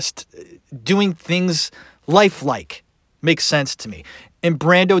just doing things lifelike makes sense to me. And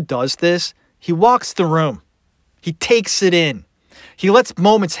Brando does this. He walks the room. He takes it in. He lets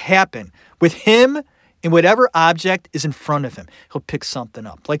moments happen with him and whatever object is in front of him. He'll pick something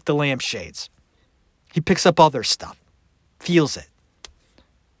up, like the lampshades. He picks up other stuff, feels it.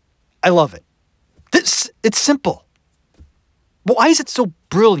 I love it. It's simple. But why is it so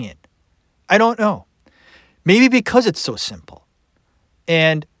brilliant? I don't know. Maybe because it's so simple.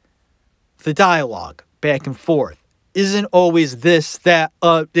 And the dialogue back and forth isn't always this, that,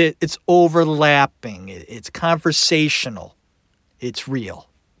 it's overlapping. It's conversational. It's real.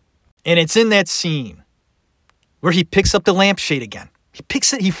 And it's in that scene where he picks up the lampshade again. He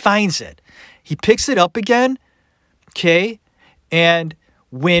picks it, he finds it. He picks it up again, okay? And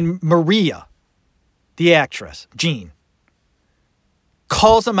when Maria, the actress, Jean,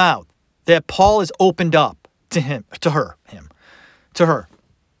 calls him out that Paul has opened up to her.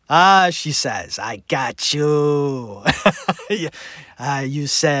 She says, I got you. You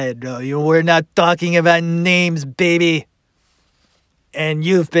said, we're not talking about names, baby. And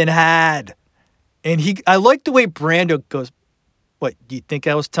you've been had. And I like the way Brando goes, what, do you think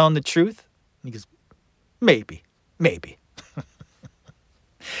I was telling the truth? And he goes, maybe.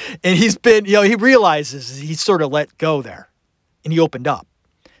 And he's been, he realizes he sort of let go there. And he opened up.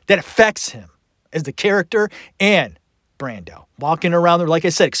 That affects him as the character and Brando. Walking around there, like I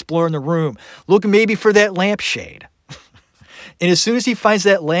said, exploring the room. Looking maybe for that lampshade. And as soon as he finds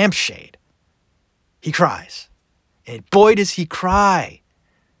that lampshade, he cries. And boy, does he cry.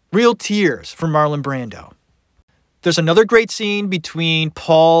 Real tears from Marlon Brando. There's another great scene between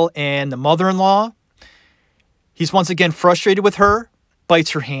Paul and the mother-in-law. He's once again frustrated with her,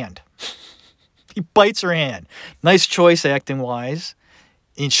 bites her hand. He bites her hand. Nice choice acting-wise.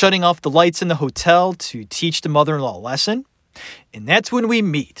 In shutting off the lights in the hotel to teach the mother-in-law a lesson. And that's when we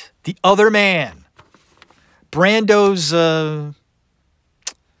meet the other man. Brando's, I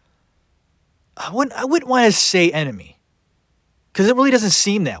wouldn't want to say enemy. Because it really doesn't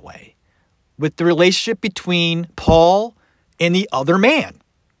seem that way. With the relationship between Paul and the other man.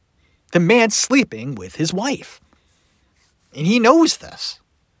 The man sleeping with his wife. And he knows this.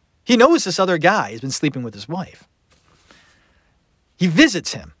 He knows this other guy has been sleeping with his wife. He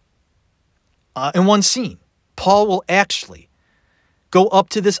visits him. In one scene, Paul will actually go up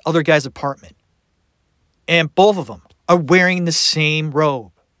to this other guy's apartment. And both of them are wearing the same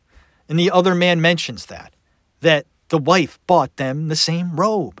robe. And the other man mentions that the wife bought them the same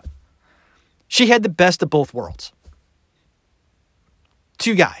robe. She had the best of both worlds.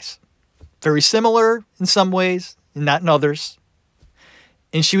 Two guys, very similar in some ways, and not in others.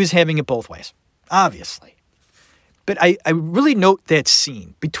 And she was having it both ways, obviously. But I really note that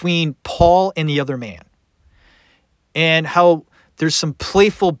scene between Paul and the other man, and how there's some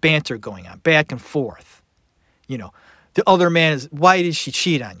playful banter going on, back and forth. You know, the other man is, why did she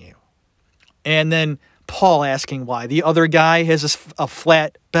cheat on you? And then Paul asking why. The other guy has a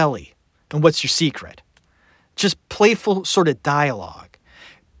flat belly. And what's your secret? Just playful sort of dialogue.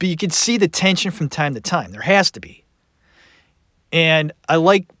 But you can see the tension from time to time. There has to be. And I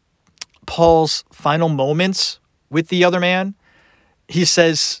like Paul's final moments with the other man. He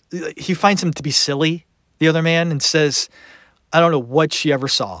says, he finds him to be silly, the other man, and says, I don't know what she ever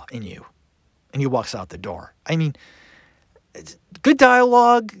saw in you. And he walks out the door. I mean, it's good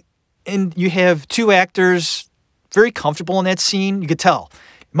dialogue, and you have two actors very comfortable in that scene. You could tell.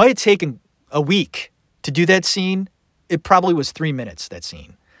 It might have taken a week to do that scene. It probably was 3 minutes, that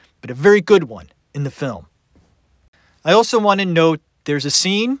scene. But a very good one in the film. I also want to note there's a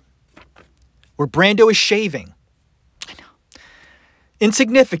scene where Brando is shaving. I know.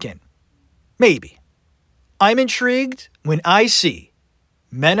 Insignificant. Maybe. I'm intrigued when I see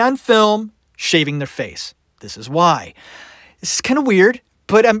men on film shaving their face. This is why. This is kind of weird,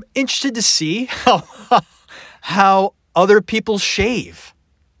 but I'm interested to see how other people shave.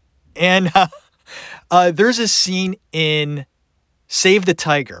 And there's a scene in Save the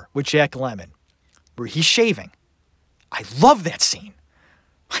Tiger with Jack Lemmon where he's shaving. I love that scene.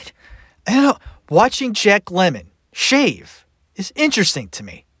 I don't know. Watching Jack Lemmon shave is interesting to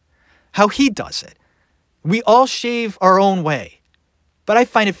me. How he does it. We all shave our own way. But I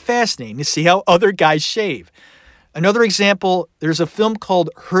find it fascinating to see how other guys shave. Another example, there's a film called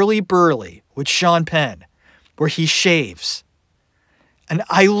Hurly Burly with Sean Penn where he shaves. And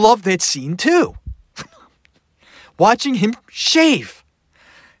I love that scene too. Watching him shave.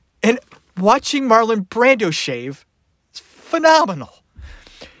 And watching Marlon Brando shave is phenomenal.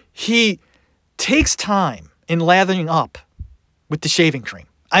 He takes time in lathering up with the shaving cream.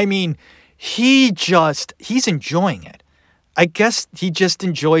 I mean, he's enjoying it. I guess he just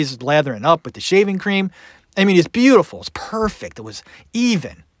enjoys lathering up with the shaving cream. I mean, it's beautiful. It's perfect. It was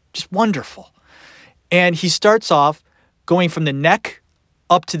even. Just wonderful. And he starts off going from the neck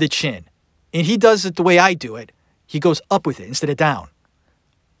up to the chin. And he does it the way I do it. He goes up with it instead of down.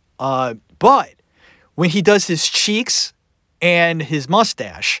 But when he does his cheeks and his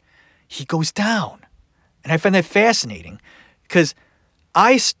mustache, he goes down. And I find that fascinating because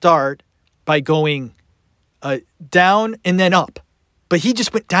I start by going down and then up. But he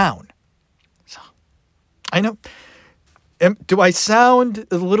just went down. So, I know. Do I sound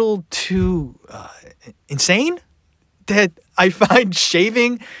a little too insane? That I find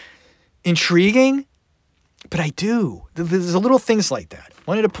shaving intriguing? But I do. There's little things like that.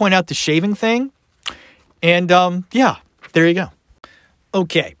 Wanted to point out the shaving thing. And yeah, there you go.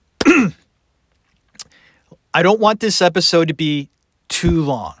 Okay. I don't want this episode to be too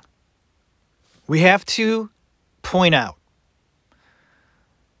long. We have to point out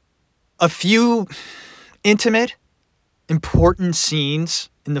a few intimate, important scenes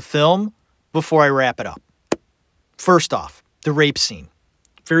in the film before I wrap it up. First off, the rape scene.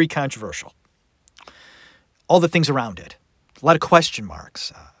 Very controversial. All the things around it. A lot of question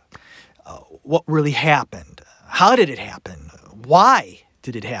marks. What really happened? How did it happen? Why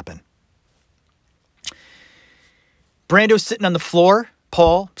did it happen? Brando's sitting on the floor.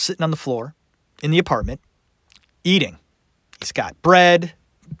 Paul sitting on the floor in the apartment, eating. He's got bread.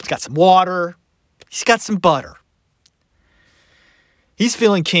 He's got some water. He's got some butter. He's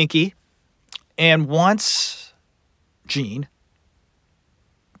feeling kinky and wants Jean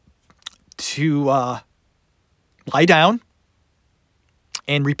to lie down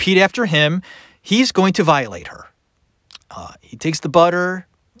and repeat after him. He's going to violate her. He takes the butter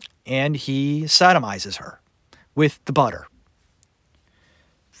and he sodomizes her with the butter.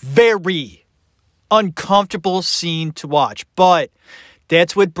 Very uncomfortable scene to watch, but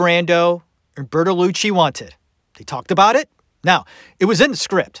that's what Brando and Bertolucci wanted. They talked about it. Now, it was in the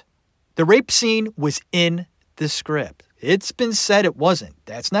script. The rape scene was in the script. It's been said it wasn't.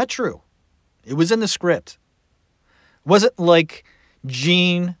 That's not true. It was in the script. It wasn't like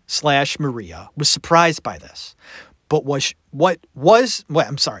Jean/Maria was surprised by this. But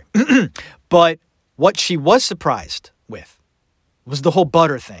but what she was surprised with was the whole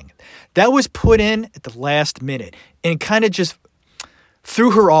butter thing. That was put in at the last minute and kind of just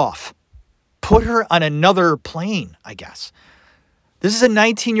threw her off. Put her on another plane, I guess. This is a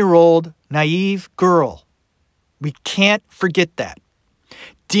 19-year-old naive girl. We can't forget that.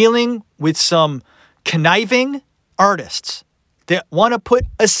 Dealing with some conniving artists that want to put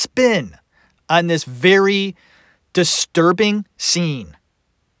a spin on this very disturbing scene.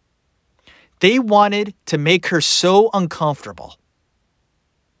 They wanted to make her so uncomfortable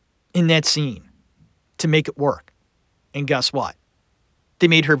in that scene to make it work. And guess what? They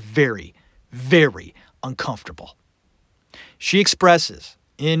made her very, very uncomfortable. She expresses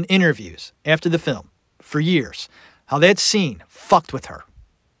in interviews after the film for years how that scene fucked with her.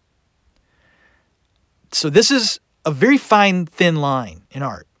 So this is a very fine, thin line in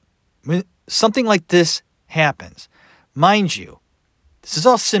art. When something like this happens, mind you, this is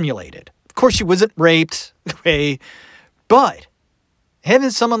all simulated. Of course, she wasn't raped, okay? But having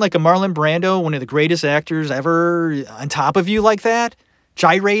someone like a Marlon Brando, one of the greatest actors ever, on top of you like that,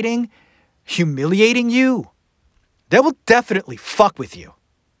 gyrating, humiliating you, that will definitely fuck with you.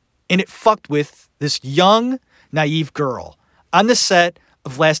 And it fucked with this young, naive girl on the set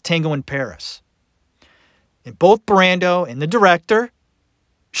of Last Tango in Paris. And both Brando and the director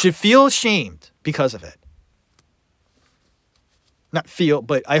should feel ashamed because of it. Not feel,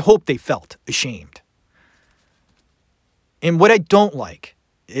 but I hope they felt ashamed. And what I don't like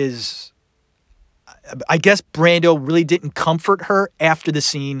is, I guess Brando really didn't comfort her after the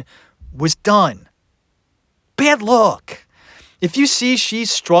scene was done. Bad look. If you see she's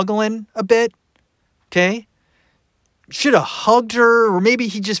struggling a bit, okay, should have hugged her, or maybe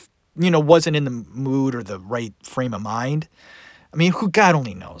he just, wasn't in the mood or the right frame of mind. I mean, God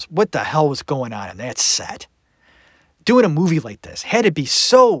only knows what the hell was going on that set. Doing a movie like this had to be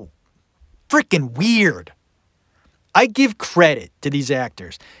so freaking weird. I give credit to these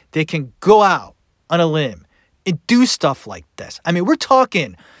actors. They can go out on a limb and do stuff like this. I mean, we're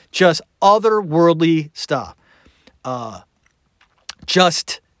talking just otherworldly stuff.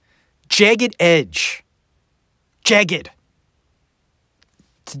 Just jagged edge. Jagged.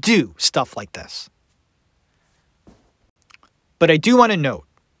 To do stuff like this. But I do want to note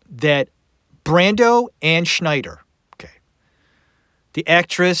that Brando and Schneider, okay, the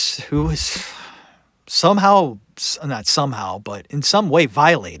actress who was somehow, not somehow, but in some way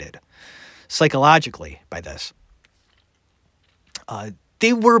violated psychologically by this,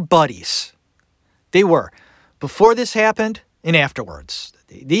 they were buddies. They were. Before this happened and afterwards.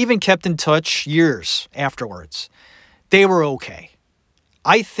 They even kept in touch years afterwards. They were okay.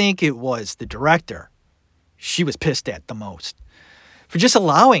 I think it was the director she was pissed at the most for just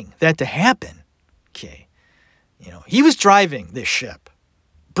allowing that to happen. Okay. He was driving this ship.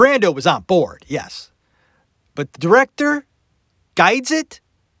 Brando was on board, yes. But the director guides it,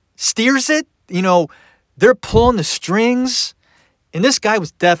 steers it. They're pulling the strings. And this guy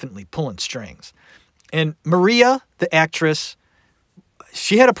was definitely pulling strings. And Maria, the actress,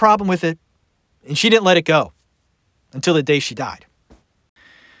 she had a problem with it. And she didn't let it go until the day she died.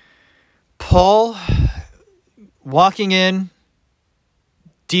 Paul, walking in,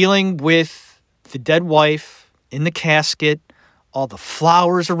 dealing with the dead wife in the casket, all the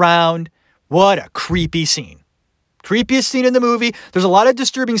flowers around. What a creepy scene. Creepiest scene in the movie. There's a lot of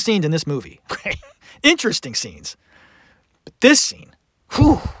disturbing scenes in this movie. Interesting scenes. But this scene,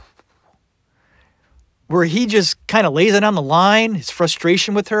 where he just kind of lays it on the line, his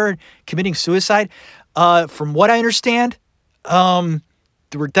frustration with her, committing suicide. From what I understand,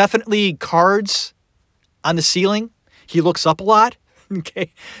 there were definitely cards on the ceiling. He looks up a lot.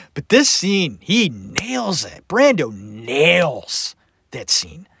 Okay. But this scene, he nails it. Brando nails that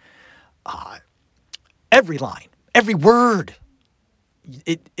scene. Every line, every word.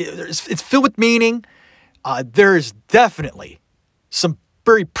 It's filled with meaning. There's definitely some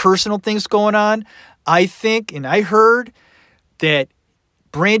very personal things going on. I think, and I heard that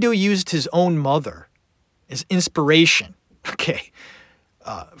Brando used his own mother as inspiration. Okay.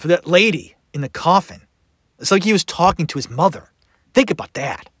 For that lady in the coffin. It's like he was talking to his mother. Think about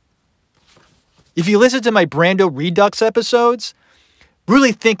that. If you listen to my Brando Redux episodes,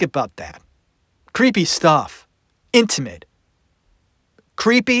 really think about that. Creepy stuff. Intimate.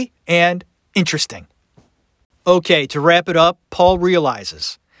 Creepy and interesting. Okay, to wrap it up, Paul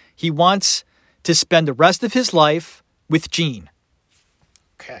realizes he wants to spend the rest of his life with Jean.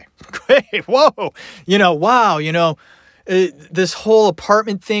 Okay. Great. Whoa. Wow. This whole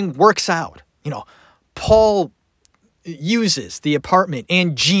apartment thing works out. Paul uses the apartment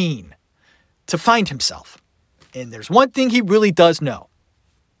and Jean to find himself. And there's one thing he really does know.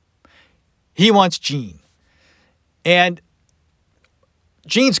 He wants Jean. And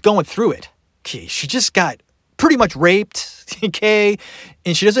Jean's going through it. Okay, she just got pretty much raped, okay?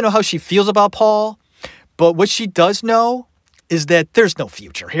 And she doesn't know how she feels about Paul. But what she does know is that there's no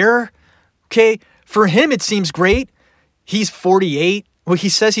future here. Okay? For him, it seems great. He's 48. Well, he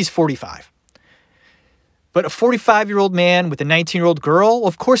says he's 45. But a 45-year-old man with a 19-year-old girl,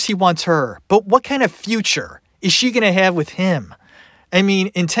 of course he wants her. But what kind of future is she going to have with him? I mean,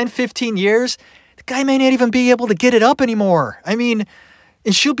 in 10, 15 years, the guy may not even be able to get it up anymore. I mean,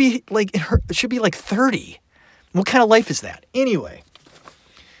 and she'll be like 30. What kind of life is that? Anyway,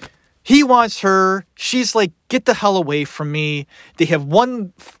 he wants her. She's like, get the hell away from me. They have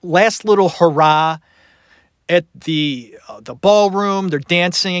one last little hurrah at the ballroom. They're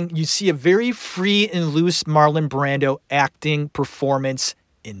dancing. You see a very free and loose Marlon Brando acting performance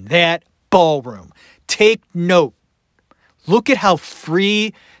in that ballroom. Take note. Look at how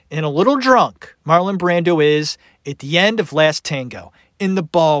free and a little drunk Marlon Brando is at the end of Last Tango in the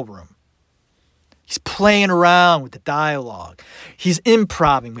ballroom. He's playing around with the dialogue. He's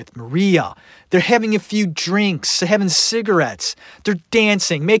improvising with Maria. They're having a few drinks, having cigarettes. They're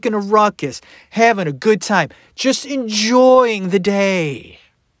dancing, making a ruckus, having a good time, just enjoying the day.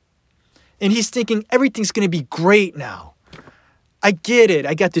 And he's thinking everything's going to be great now. I get it.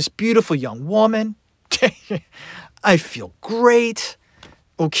 I got this beautiful young woman. I feel great.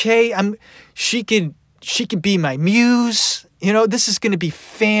 Okay, she can be my muse. You know, this is going to be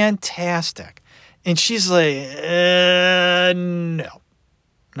fantastic. And she's like, no,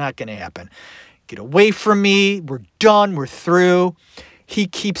 not going to happen. Get away from me. We're done. We're through. He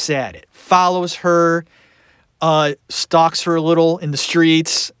keeps at it. Follows her. Stalks her a little in the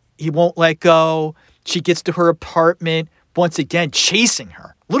streets. He won't let go. She gets to her apartment. Once again, chasing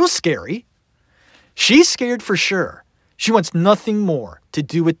her. A little scary. She's scared for sure. She wants nothing more to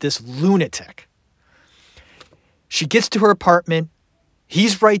do with this lunatic. She gets to her apartment.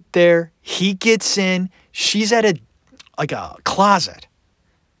 He's right there. He gets in. She's at a closet.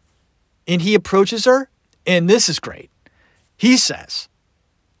 And he approaches her. And this is great. He says,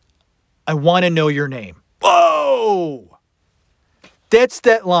 I want to know your name. Whoa! That's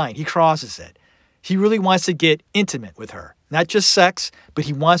that line. He crosses it. He really wants to get intimate with her. Not just sex, but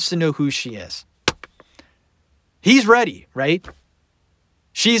he wants to know who she is. He's ready, right?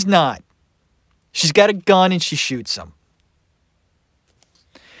 She's not. She's got a gun and she shoots him.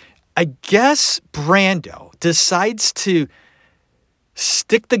 I guess Brando decides to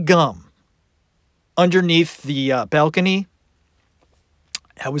stick the gum underneath the balcony.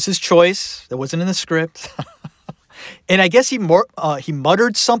 That was his choice. That wasn't in the script. And I guess he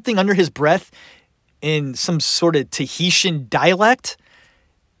muttered something under his breath in some sort of Tahitian dialect.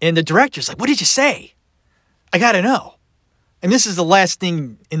 And the director's like, what did you say? I got to know. And this is the last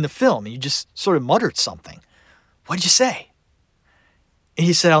thing in the film. You just sort of muttered something. What did you say? And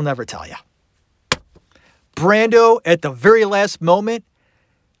he said, I'll never tell you. Brando, at the very last moment,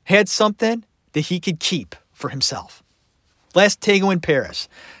 had something that he could keep for himself. Last Tango in Paris,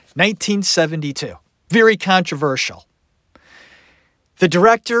 1972. Very controversial. The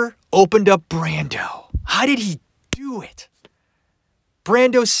director opened up Brando. How did he do it?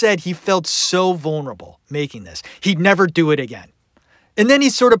 Brando said he felt so vulnerable making this. He'd never do it again. And then he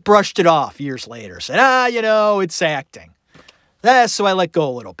sort of brushed it off years later. Said, it's acting. So I let go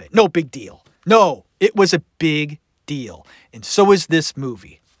a little bit. No big deal. No, it was a big deal. And so is this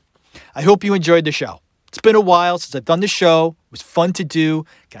movie. I hope you enjoyed the show. It's been a while since I've done the show. It was fun to do.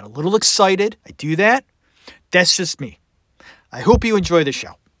 Got a little excited. I do that. That's just me. I hope you enjoy the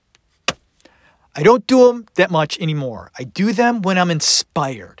show. I don't do them that much anymore. I do them when I'm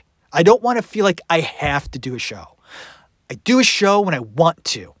inspired. I don't want to feel like I have to do a show. I do a show when I want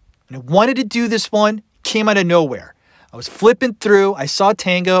to. And I wanted to do this one. Came out of nowhere. I was flipping through. I saw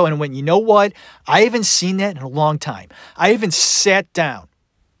Tango and went, you know what? I haven't seen that in a long time. I haven't sat down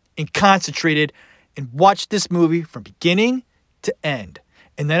and concentrated and watched this movie from beginning to end.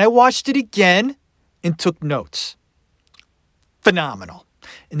 And then I watched it again and took notes. Phenomenal.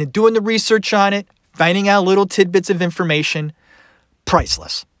 And then doing the research on it, finding out little tidbits of information,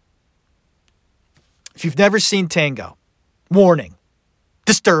 priceless. If you've never seen Tango, warning,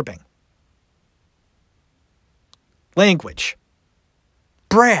 disturbing. Language,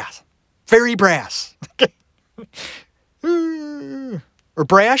 brass, very brass. Or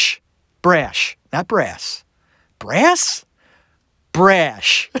brash, brash, not brass. Brass?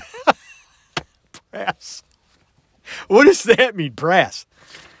 Brash. Brass. What does that mean, brass?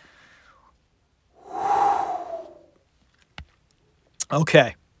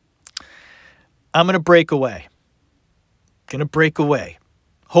 Okay. I'm going to break away.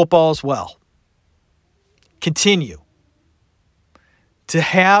 Hope all's well. Continue to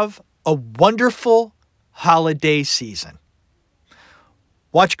have a wonderful holiday season.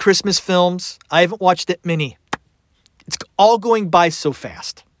 Watch Christmas films. I haven't watched that many. It's all going by so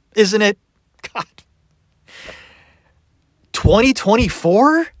fast, isn't it? God.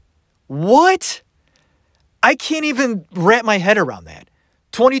 2024? What? I can't even wrap my head around that.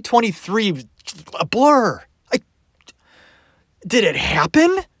 2023, a blur. Did it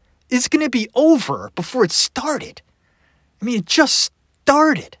happen? It's going to be over before it started. I mean, it just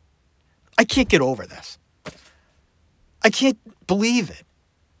started. I can't get over this. I can't believe it.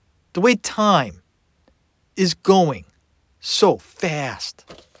 The way time is going so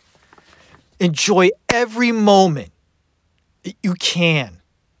fast. Enjoy every moment that you can.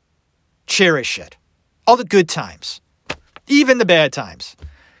 Cherish it. All the good times. Even the bad times.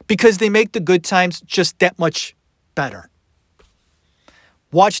 Because they make the good times just that much better.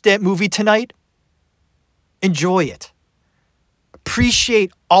 Watch that movie tonight. Enjoy it.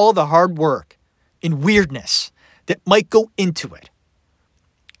 Appreciate all the hard work and weirdness that might go into it.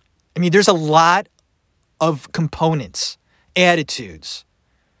 I mean, there's a lot of components, attitudes,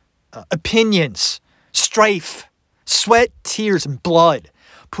 opinions, strife, sweat, tears, and blood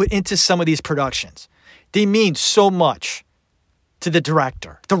put into some of these productions. They mean so much to the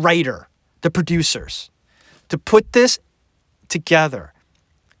director, the writer, the producers. To put this together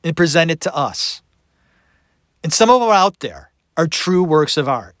and present it to us. And some of them out there are true works of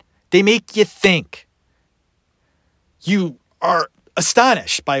art. They make you think. You are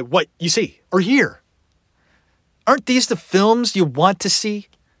astonished by what you see or hear. Aren't these the films you want to see?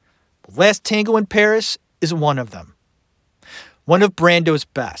 Last Tango in Paris is one of them. One of Brando's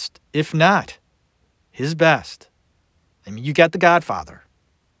best, if not his best. I mean, you got The Godfather.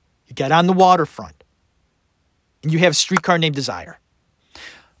 You got On the Waterfront. And you have Streetcar Named Desire.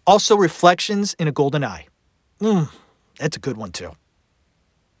 Also, Reflections in a Golden Eye. That's a good one, too.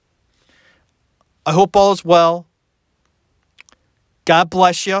 I hope all is well. God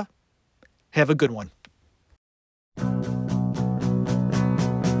bless you. Have a good one.